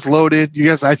play is loaded. You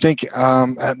guys, I think,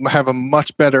 have a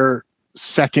much better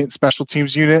second special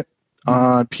teams unit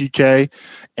on PK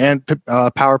and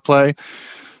power play.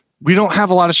 We don't have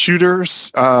a lot of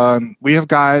shooters. We have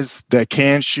guys that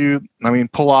can shoot. I mean,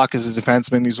 Pollock is a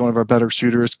defenseman. He's one of our better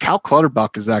shooters. Cal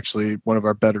Clutterbuck is actually one of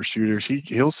our better shooters.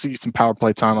 He'll see some power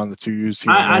play time on the 2Us.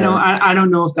 I know. I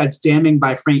don't know if that's damning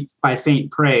by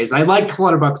faint praise. I like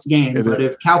Clutterbuck's game, but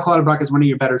if Cal Clutterbuck is one of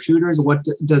your better shooters, what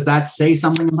does that say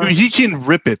something about? He can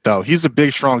rip it though. He's a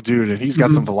big, strong dude, and he's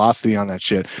got some velocity on that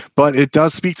shit. But it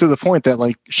does speak to the point that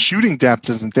like shooting depth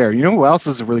isn't there. You know who else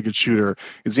is a really good shooter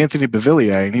is Anthony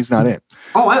Beauvillier, and he's not in.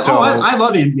 I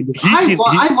love Anthony.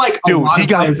 I like a lot he of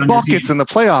got players on buckets in the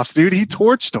playoffs, dude. He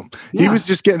torched them. Yeah. He was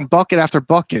just getting bucket after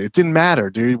bucket. It didn't matter,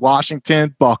 dude.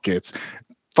 Washington buckets,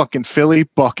 fucking Philly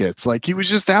buckets. Like he was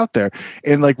just out there,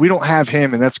 and like we don't have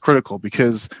him, and that's critical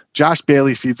because Josh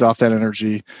Bailey feeds off that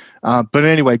energy. But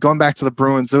anyway, going back to the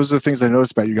Bruins, those are the things I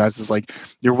noticed about you guys. Is like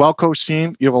you're a well-coached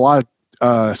team. You have a lot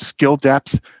of skill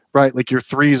depth. Right, like your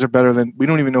 3s are better than we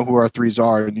don't even know who our 3s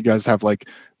are, and you guys have like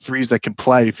 3s that can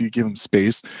play if you give them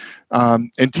space. And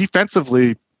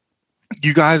defensively,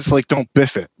 you guys like don't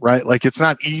biff it, right? Like it's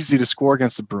not easy to score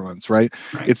against the Bruins, right?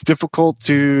 It's difficult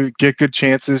to get good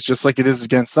chances, just like it is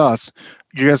against us.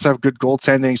 You guys have good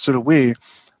goaltending, so do we.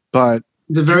 But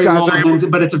it's a very low event,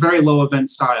 but it's a very low event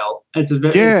style. It's a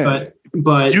very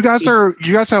but you guys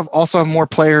have more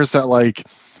players that like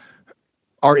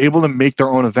are able to make their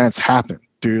own events happen.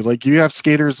 Dude, like you have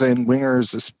skaters and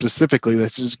wingers specifically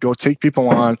that just go take people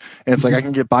on, and it's like I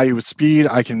can get by you with speed.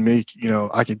 I can make,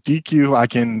 I can deke you. I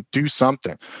can do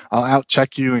something. I'll out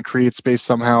check you and create space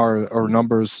somehow or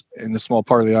numbers in the small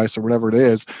part of the ice or whatever it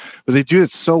is. But they do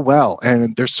it so well,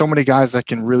 and there's so many guys that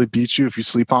can really beat you if you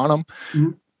sleep on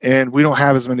them. And we don't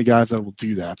have as many guys that will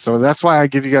do that. So that's why I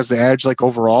give you guys the edge, like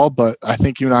overall. But I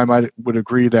think you and I would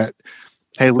agree that,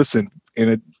 hey, listen,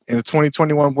 in in a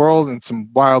 2021 world and some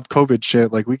wild COVID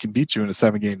shit, like we can beat you in a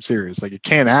 7-game series. Like it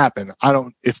can happen.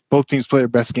 If both teams play their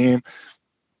best game,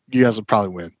 you guys will probably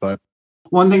win. But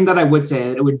one thing that I would say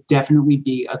that it would definitely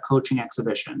be a coaching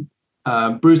exhibition.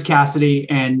 Bruce Cassidy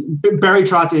and Barry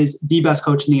Trotz is the best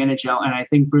coach in the NHL, and I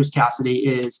think Bruce Cassidy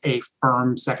is a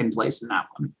firm second place in that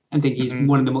one. I think he's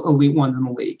one of the elite ones in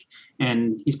the league,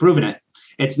 and he's proven it.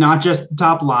 It's not just the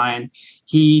top line.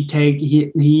 He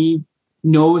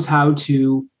knows how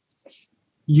to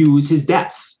use his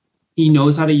depth. He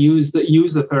knows how to use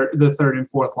the third and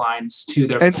fourth lines to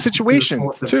their and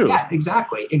situations too. Yeah,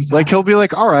 exactly. Like he'll be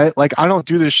like, all right, like I don't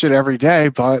do this shit every day,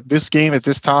 but this game at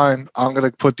this time, I'm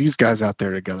gonna put these guys out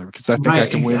there together because I think I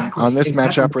can win on this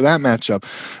matchup or that matchup.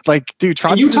 Like, dude,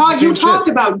 you talked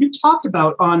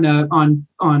about on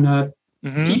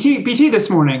PT this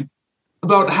morning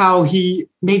about how he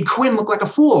made Quinn look like a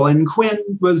fool, and Quinn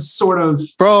was sort of...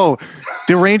 Bro,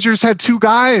 the Rangers had two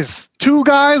guys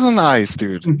on the ice,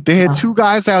 dude. They had two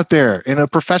guys out there in a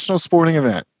professional sporting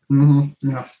event.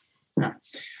 Mm-hmm. Yeah.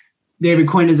 David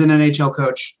Quinn is an NHL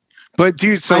coach. But,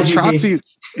 dude, so Trotzy...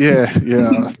 Yeah,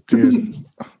 dude.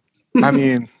 I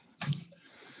mean...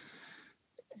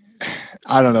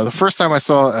 I don't know. The first time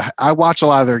I watch a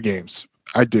lot of their games.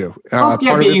 I do.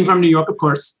 Being from New York, of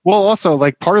course. Well, also,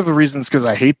 like, part of the reason is because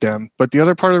I hate them, but the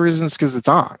other part of the reason is because it's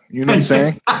on. You know what I'm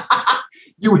saying?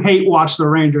 You hate watch the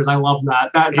Rangers. I love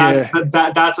that.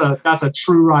 That's a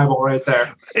true rival right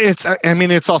there. It's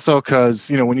also because,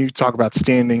 you know, when you talk about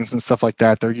standings and stuff like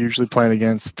that, they're usually playing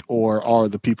against or are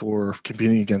the people we're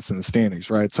competing against in the standings,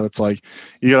 right? So it's like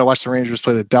you got to watch the Rangers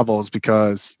play the Devils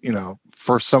because, you know,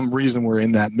 for some reason we're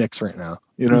in that mix right now.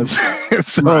 You know,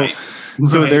 so right.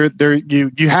 they're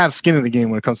you have skin in the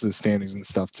game when it comes to the standings and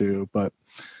stuff too. But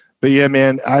yeah,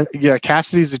 man,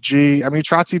 Cassidy's a G. I mean,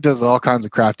 Trotzy does all kinds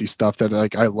of crafty stuff that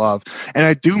like I love, and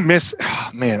I do miss.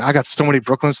 Man, I got so many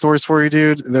Brooklyn stories for you,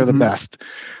 dude. They're the best.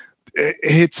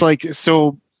 It's like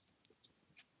so.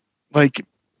 Like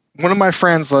one of my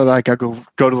friends that like I go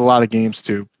to a lot of games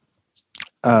to.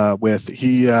 With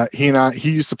he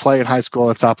used to play in high school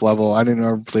at top level. I didn't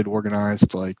ever played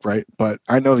organized, like, right, but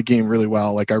I know the game really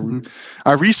well. Like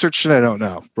I researched it. I don't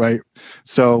know, right?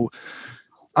 So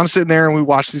I'm sitting there and we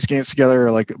watch these games together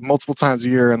like multiple times a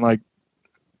year, and like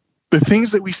the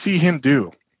things that we see him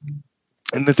do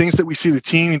and the things that we see the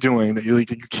team doing that you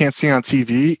can't see on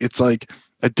TV, it's like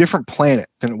a different planet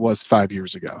than it was 5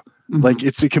 years ago. Like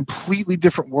it's a completely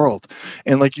different world.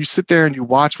 And like you sit there and you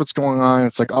watch what's going on.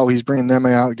 It's like, oh, he's bringing them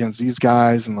out against these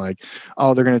guys, and like,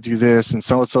 oh, they're going to do this. And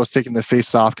so is taking the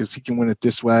face off because he can win it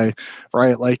this way.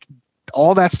 Right. Like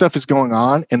all that stuff is going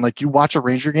on. And like you watch a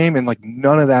Ranger game and like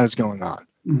none of that is going on.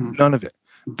 None of it.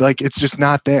 Like it's just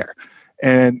not there.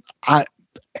 And I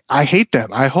hate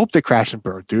them. I hope they crash and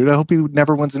burn, dude. I hope he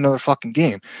never wins another fucking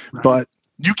game. Right. But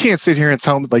you can't sit here and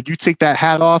tell me, like, you take that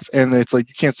hat off and it's like,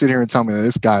 you can't sit here and tell me that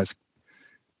this guy's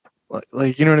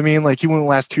like, you know what I mean? Like he won the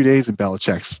last 2 days in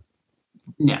Belichick's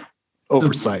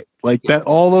oversight. Like that,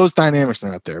 all those dynamics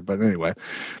are not there. But anyway,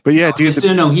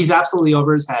 dude. No, he's absolutely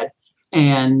over his head.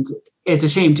 And it's a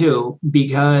shame too,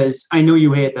 because I know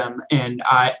you hate them and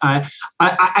I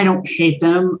don't hate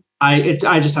them. I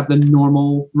just have the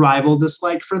normal rival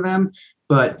dislike for them,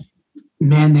 but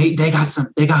man, they got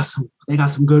some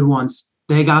good ones.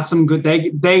 They got some good.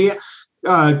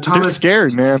 Thomas. They're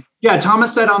scary, man. Yeah,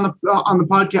 Thomas said on the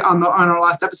podcast on our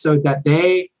last episode that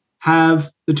they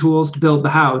have the tools to build the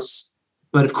house,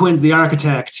 but if Quinn's the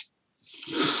architect,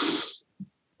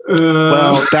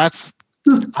 well, that's.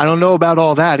 I don't know about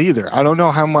all that either. I don't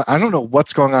know how much. I don't know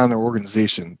what's going on in their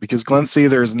organization because Glenn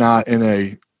Sather is not in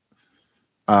a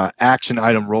action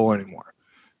item role anymore,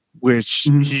 which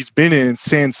he's been in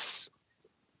since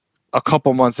a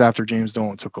couple months after James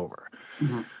Dolan took over.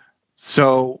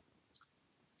 So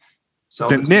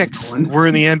the Knicks were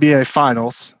in the NBA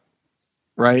Finals,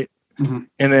 right? And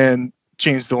then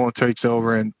James Dolan takes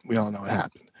over, and we all know what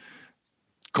happened.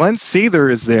 Glenn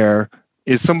Sather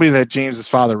is somebody that James's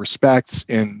father respects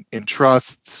and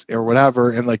trusts or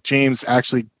whatever, and like James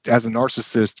actually, as a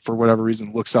narcissist, for whatever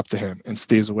reason, looks up to him and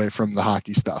stays away from the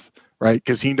hockey stuff, right?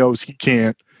 Because he knows he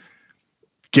can't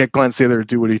get Glenn Sather to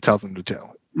do what he tells him to do.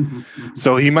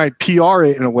 So he might PR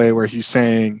it in a way where he's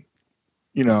saying,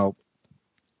 you know,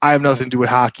 I have nothing to do with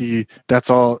hockey. That's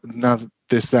all, not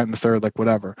this, that, and the third, like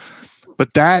whatever.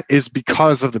 But that is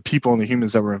because of the people and the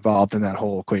humans that were involved in that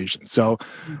whole equation. So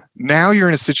now you're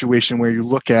in a situation where you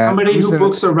look at somebody who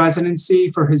books a residency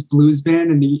for his blues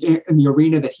band in the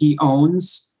arena that he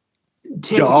owns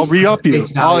Take I'll these re-up at you. face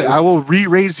value. I will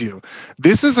re-raise you.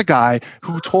 This is a guy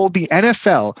who told the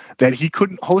NFL that he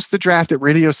couldn't host the draft at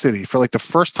Radio City for like the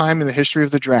first time in the history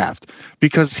of the draft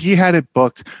because he had it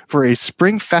booked for a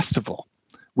spring festival,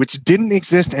 which didn't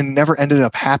exist and never ended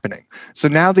up happening. So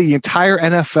now the entire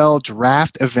NFL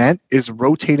draft event is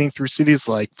rotating through cities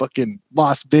like fucking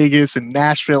Las Vegas and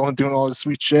Nashville and doing all this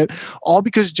sweet shit, all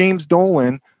because James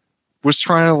Dolan was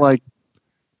trying to like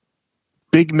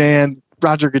big man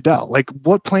Roger Goodell. Like,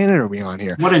 what planet are we on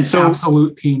here? What an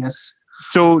absolute penis.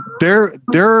 So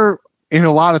they're in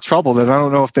a lot of trouble that I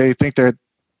don't know if they think they're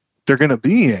going to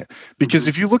be in. Because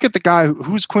if you look at the guy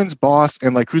who's Quinn's boss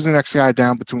and like who's the next guy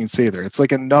down between Sather, it's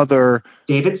like another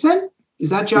Davidson. Is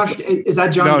that Josh? Is that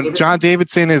John? No, Davidson? John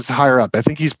Davidson is higher up. I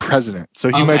think he's president, so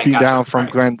he Okay, might be gotcha. down from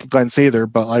Right. Glenn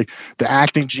Sather. But like the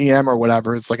acting GM or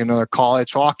whatever, it's like another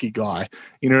college hockey guy.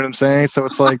 You know what I'm saying? So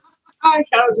it's like. Hi,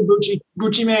 shout out to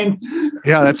Gucci Mane.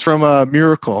 Yeah, that's from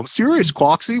Miracle. I'm serious,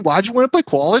 Quoxy. Why'd you want to play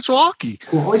college hockey?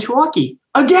 College hockey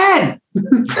again.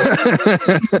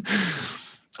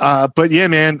 But yeah,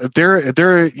 man,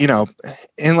 they're you know,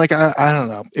 and like I don't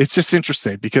know. It's just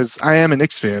interesting because I am a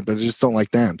Knicks fan, but I just don't like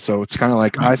them. So it's kind of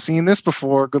like I've seen this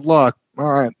before. Good luck.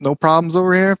 All right, no problems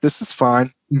over here. This is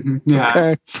fine. Mm-hmm. Yeah,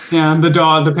 Okay. yeah. And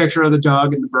the picture of the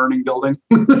dog in the burning building.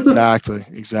 Exactly.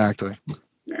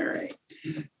 All right.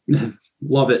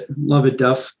 Love it,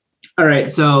 Duff. All right,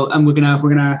 so we're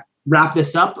gonna wrap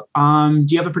this up. Do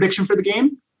you have a prediction for the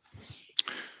game?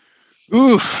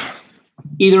 Oof.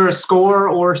 Either a score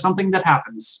or something that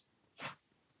happens.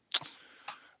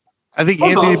 I think Or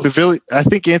Anthony both.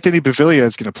 Baviglia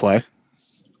is going to play.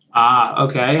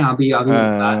 Okay. I'll be with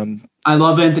that. I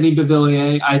love Anthony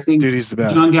Bavillier. I think Dude, he's the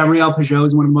best. Jean Gabriel Pajot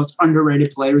is one of the most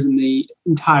underrated players in the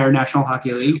entire National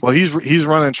Hockey League. Well, he's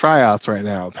running tryouts right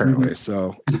now, apparently.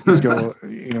 So he's going.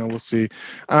 We'll see.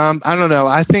 I don't know.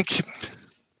 I think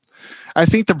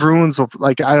the Bruins will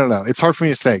I don't know. It's hard for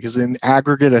me to say because in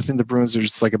aggregate, I think the Bruins are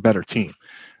just like a better team,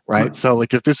 right? Right. So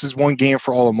like if this is one game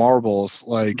for all the marbles,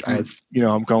 like I'm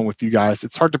going with you guys.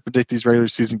 It's hard to predict these regular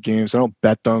season games. I don't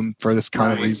bet them for this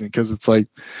kind of reason because it's like,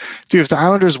 dude, if the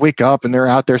Islanders wake up and they're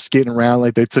out there skating around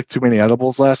like they took too many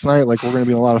edibles last night, like we're gonna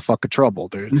be in a lot of fucking trouble,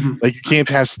 dude. Like you can't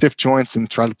have stiff joints and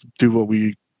try to do what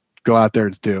we go out there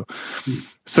to do.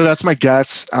 So that's my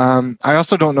guess. I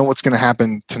also don't know what's going to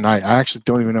happen tonight. I actually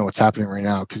don't even know what's happening right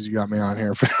now because you got me on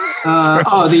here.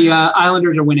 The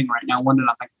Islanders are winning right now, 1-0.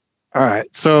 All right.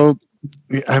 So,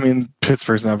 I mean,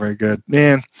 Pittsburgh's not very good,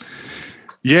 man.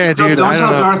 Yeah, dude. Don't I tell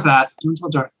don't know. Darth that. Don't tell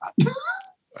Darth that.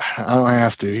 I don't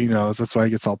have to. He knows. That's why he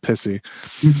gets all pissy.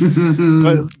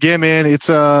 But yeah, man,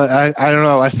 it's I don't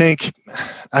know. I think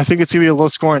it's gonna be a low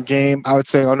scoring game. I would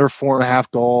say under 4.5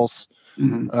 goals.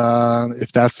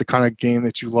 If that's the kind of game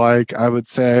that you like, I would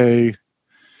say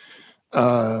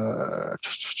I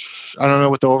don't know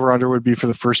what the over under would be for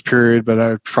the first period, but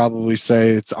I would probably say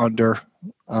it's under.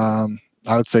 I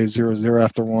would say 0-0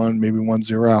 after one, maybe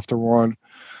 1-0 after one.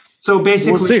 So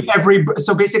basically, We'll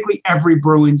every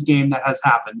Bruins game that has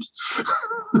happened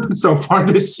so far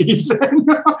this season.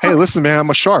 Hey, listen, man,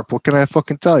 I'm a sharp. What can I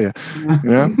fucking tell you?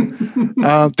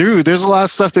 Dude, there's a lot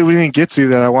of stuff that we didn't get to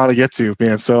that I want to get to,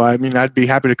 man. So I mean, I'd be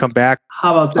happy to come back.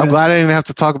 How about this? I'm glad I didn't have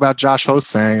to talk about Josh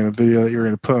Hosang in a video that you're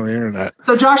going to put on the internet.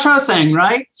 So Josh Hosang,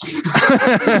 right?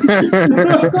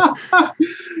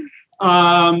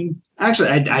 Actually,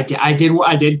 I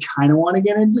did kind of want to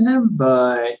get into him,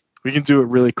 but We can do it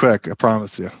really quick. I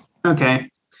promise you. okay.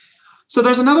 So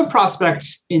there's another prospect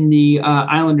in the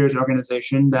Islanders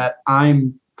organization that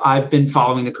I've been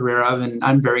following the career of, and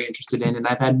I'm very interested in, and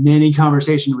I've had many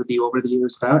conversations with you over the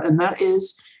years about, and that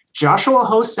is Joshua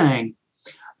Hosang.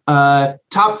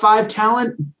 Top 5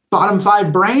 talent, bottom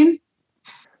 5 brain.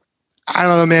 I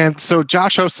don't know, man. So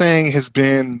Josh Hosang has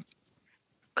been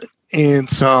in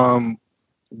some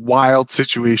wild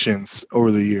situations over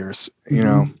the years, you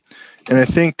know. And I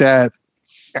think that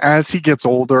as he gets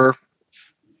older,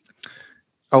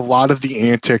 a lot of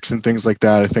the antics and things like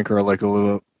that, I think, are like a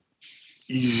little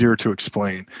easier to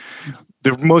explain.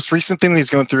 The most recent thing that he's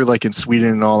going through, like in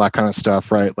Sweden and all that kind of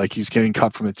stuff, right? Like he's getting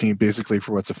cut from the team basically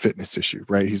for what's a fitness issue,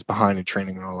 right? He's behind in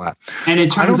training and all that. And it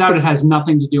turns out it has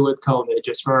nothing to do with COVID.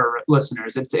 Just for our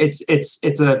listeners, it's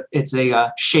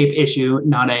a shape issue,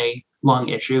 not a lung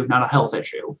issue, not a health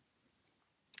issue.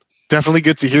 Definitely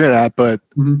good to hear that, but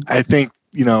I think,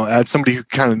 as somebody who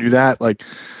kind of knew that, like,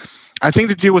 I think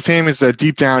the deal with him is that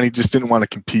deep down he just didn't want to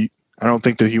compete. I don't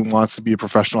think that he wants to be a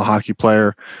professional hockey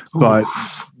player, but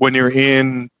when you're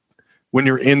in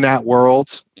that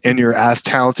world and you're as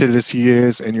talented as he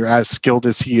is and you're as skilled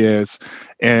as he is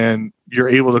and you're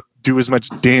able to do as much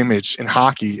damage in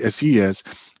hockey as he is,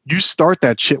 you start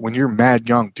that shit when you're mad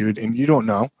young, dude, and you don't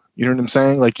know. You know what I'm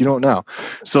saying? Like, you don't know.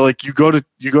 So like you go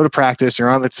to practice, you're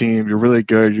on the team, you're really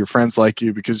good, your friends like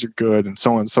you because you're good, and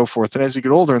so on and so forth. And as you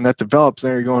get older and that develops,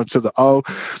 then you're going to the O,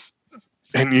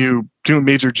 and you do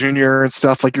major junior and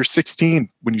stuff. Like, you're 16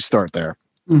 when you start there.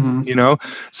 Mm-hmm. You know,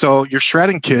 so you're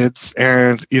shredding kids,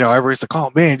 and you know, everybody's like,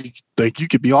 oh man, you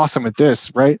could be awesome at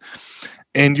this, right?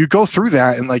 And you go through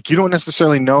that, and like, you don't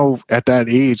necessarily know at that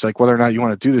age like whether or not you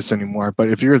want to do this anymore. But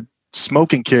if you're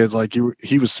smoking kids like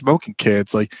he was smoking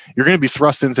kids, like, you're going to be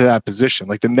thrust into that position.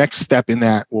 Like, the next step in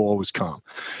that will always come.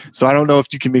 So I don't know if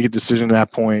you can make a decision at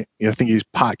that point. You know, I think he's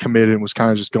pot committed and was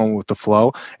kind of just going with the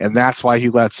flow, and that's why he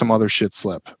let some other shit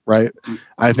slip, right?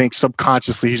 I think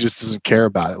subconsciously he just doesn't care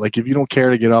about it. Like, if you don't care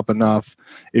to get up enough,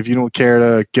 if you don't care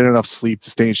to get enough sleep to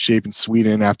stay in shape in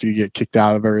Sweden after you get kicked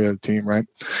out of every other team, right?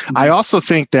 I also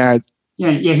think that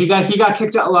he got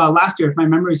kicked out last year, if my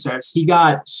memory serves. He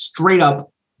got straight up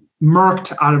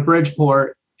murked out of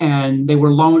Bridgeport, and they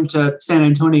were loaned to San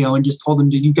Antonio and just told him,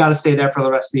 "Dude, you got to stay there for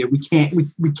the rest of the year.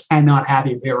 We cannot have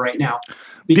you here right now."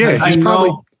 Because I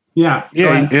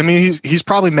mean, he's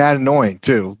probably mad annoying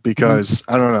too, because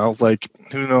I don't know, like,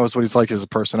 who knows what he's like as a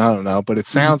person? I don't know, but it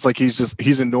sounds like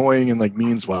he's annoying and like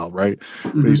means well, right?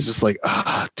 But he's just like,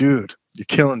 dude, you're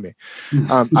killing me.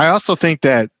 I also think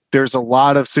that there's a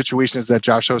lot of situations that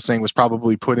Josh Hosang was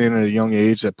probably put in at a young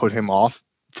age that put him off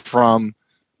from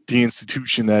the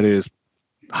institution that is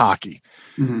hockey.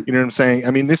 You know what I'm saying?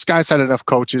 I mean, this guy's had enough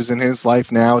coaches in his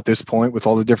life now at this point, with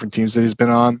all the different teams that he's been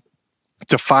on,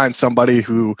 to find somebody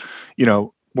who, you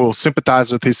know, will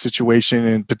sympathize with his situation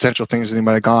and potential things that he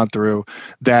might have gone through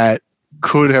that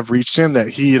could have reached him that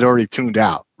he had already tuned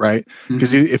out, right?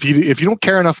 Because if you don't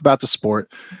care enough about the sport,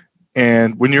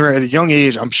 and when you're at a young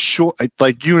age, I'm sure,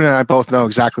 like, you and I both know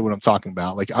exactly what I'm talking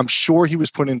about. Like, I'm sure he was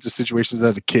put into situations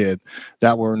as a kid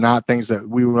that were not things that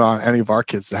we would want any of our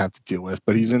kids to have to deal with,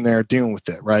 but he's in there dealing with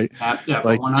it, right? Yeah,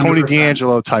 like 100%. Tony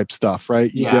D'Angelo type stuff,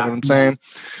 right? You get what I'm saying?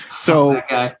 So, that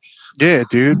guy. yeah,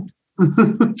 dude.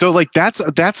 So like, that's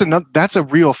a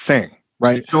real thing,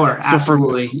 right? Sure,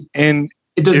 absolutely. And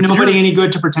it does nobody any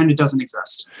good to pretend it doesn't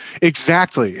exist.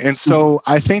 Exactly. And so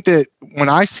I think that when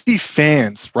I see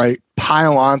fans, right,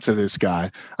 pile onto this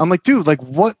guy, I'm like, dude,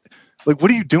 what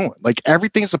are you doing? Like,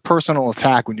 everything's a personal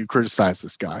attack when you criticize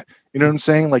this guy. You know what I'm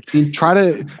saying? Like, try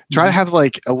to have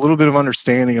like a little bit of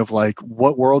understanding of like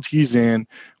what world he's in,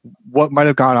 what might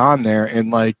have gone on there,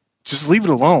 and like, just leave it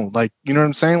alone. Like, you know what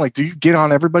I'm saying? Like, do you get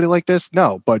on everybody like this?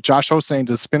 No, but Josh Hosang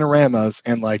does spinoramas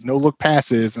and like no look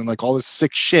passes and like all this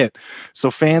sick shit. So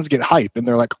fans get hype and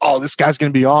they're like, oh, this guy's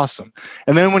going to be awesome.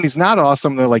 And then when he's not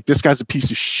awesome, they're like, this guy's a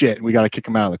piece of shit and we got to kick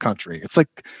him out of the country. It's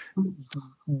like,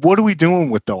 what are we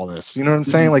doing with all this? You know what I'm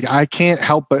saying? Like, I can't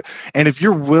help but, and if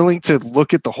you're willing to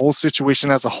look at the whole situation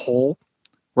as a whole,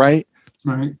 right?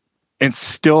 Right. And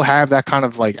still have that kind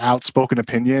of like outspoken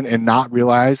opinion and not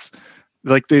realize,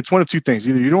 like, it's one of two things.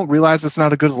 Either you don't realize it's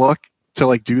not a good look to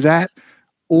like do that,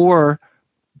 or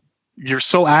you're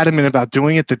so adamant about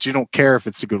doing it that you don't care if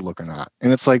it's a good look or not.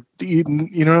 And it's like, you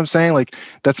know what I'm saying? Like,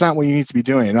 that's not what you need to be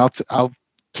doing. And I'll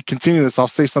to continue this, I'll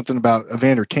say something about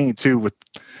Evander Kane too, with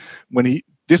when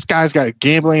this guy's got a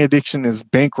gambling addiction, is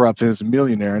bankrupt, and is a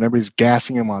millionaire, and everybody's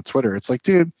gassing him on Twitter. It's like,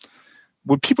 dude,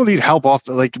 when people need help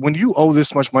like when you owe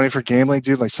this much money for gambling,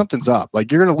 dude, like, something's up.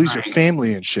 Like, you're going to lose your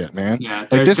family and shit, man. Yeah.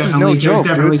 Like, this is no joke,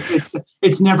 dude.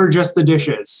 It's never just the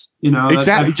dishes, you know?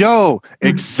 Exactly.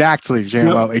 Exactly,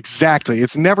 JMO. Yep. Exactly.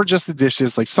 It's never just the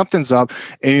dishes. Like, something's up.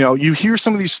 And, you know, you hear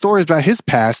some of these stories about his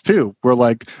past too, where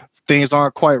like things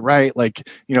aren't quite right. Like,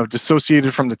 you know,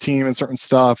 dissociated from the team and certain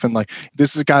stuff. And like,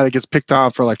 this is a guy that gets picked on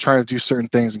for like trying to do certain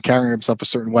things and carrying himself a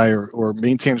certain way, or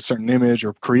maintain a certain image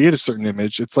or create a certain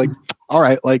image. It's like, all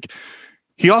right, like,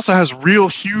 he also has real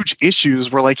huge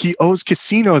issues where like he owes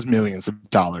casinos millions of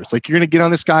dollars. Like, you're going to get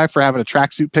on this guy for having a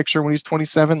tracksuit picture when he's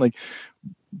 27. Like,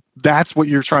 that's what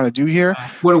you're trying to do here.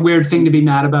 What a weird thing to be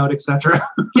mad about, etc.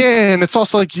 Yeah, and it's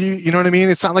also like, you know what I mean?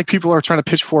 It's not like people are trying to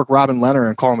pitchfork Robin Leonard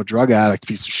and call him a drug addict,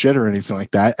 piece of shit, or anything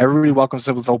like that. Everybody welcomes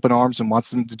him with open arms and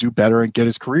wants him to do better and get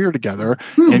his career together.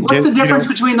 What's the difference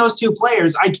between those two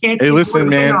players? I can't see the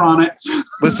finger on it.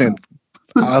 Listen,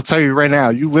 I'll tell you right now,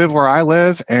 you live where I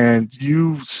live and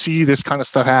you see this kind of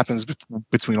stuff happens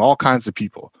between all kinds of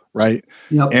people, right?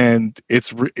 Yep. And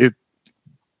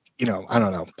you know, I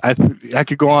don't know. I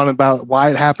could go on about why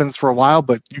it happens for a while,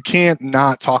 but you can't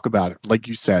not talk about it. Like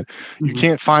you said, you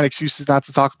can't find excuses not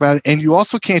to talk about it. And you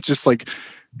also can't just like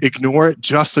ignore it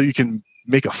just so you can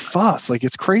make a fuss. Like,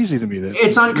 it's crazy to me that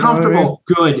it's uncomfortable.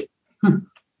 You know what I mean?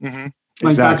 Good.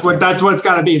 Like, exactly. That's what it's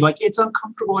got to be. Like, it's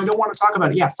uncomfortable. I don't want to talk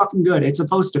about it. Yeah, fucking good. It's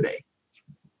supposed to be.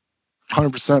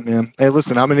 100%, man. Hey,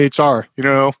 listen, I'm in HR,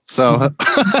 so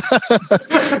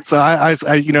so I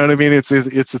you know what I mean? It's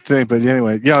a thing. But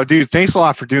anyway, dude, thanks a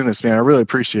lot for doing this, man. I really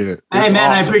appreciate it. Hey,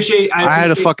 man, awesome. I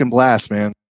had a fucking blast,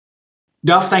 man.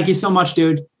 Duff, thank you so much,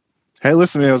 dude. Hey,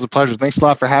 listen, man, it was a pleasure. Thanks a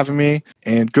lot for having me,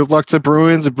 and good luck to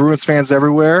Bruins and Bruins fans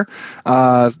everywhere.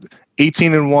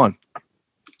 18-1.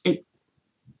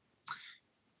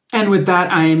 And with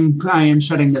that, I am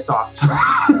shutting this off.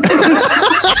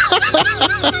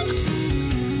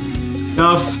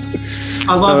 Duff,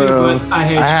 I love you, but I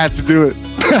hate you. I had to do it.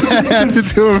 I had to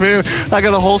do it, man. I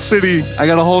got a whole city I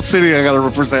got to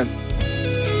represent.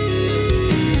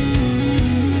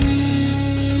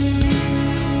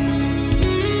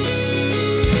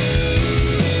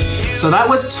 So that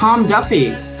was Tom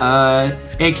Duffy,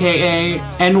 aka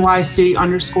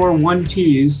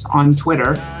NYC_1Ts on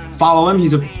Twitter. Follow him.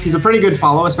 He's a pretty good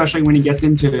follow, especially when he gets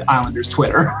into Islanders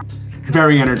Twitter.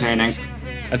 Very entertaining.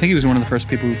 I think he was one of the first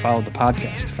people who followed the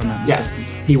podcast, if I'm not mistaken. Yes,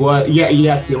 he was. Yeah,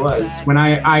 yes, he was. When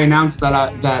I announced that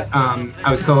I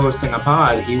was co-hosting a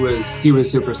pod, he was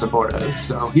super supportive.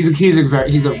 So he's a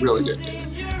really good dude.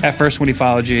 At first, when he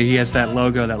followed you, he has that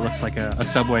logo that looks like a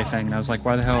subway thing, and I was like,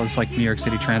 "Why the hell is like New York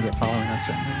City Transit following us?"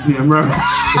 Right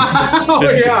now?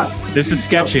 Yeah, This is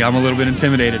sketchy. I'm a little bit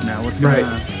intimidated now. What's going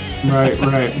on? Right. All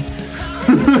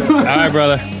right,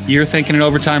 brother. You're thinking an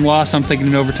overtime loss. I'm thinking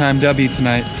an overtime W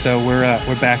tonight. So we're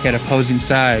back at opposing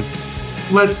sides.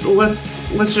 Let's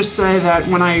just say that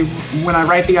when I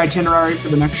write the itinerary for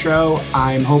the next show,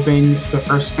 I'm hoping the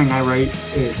first thing I write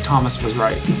is Thomas was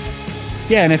right.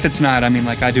 Yeah, and if it's not, I mean,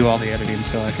 like, I do all the editing,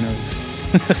 so I can always.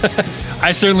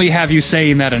 I certainly have you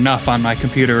saying that enough on my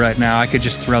computer right now. I could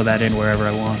just throw that in wherever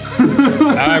I want.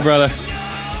 All right, brother.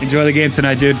 Enjoy the game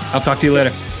tonight, dude. I'll talk to you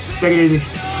later. Take it easy.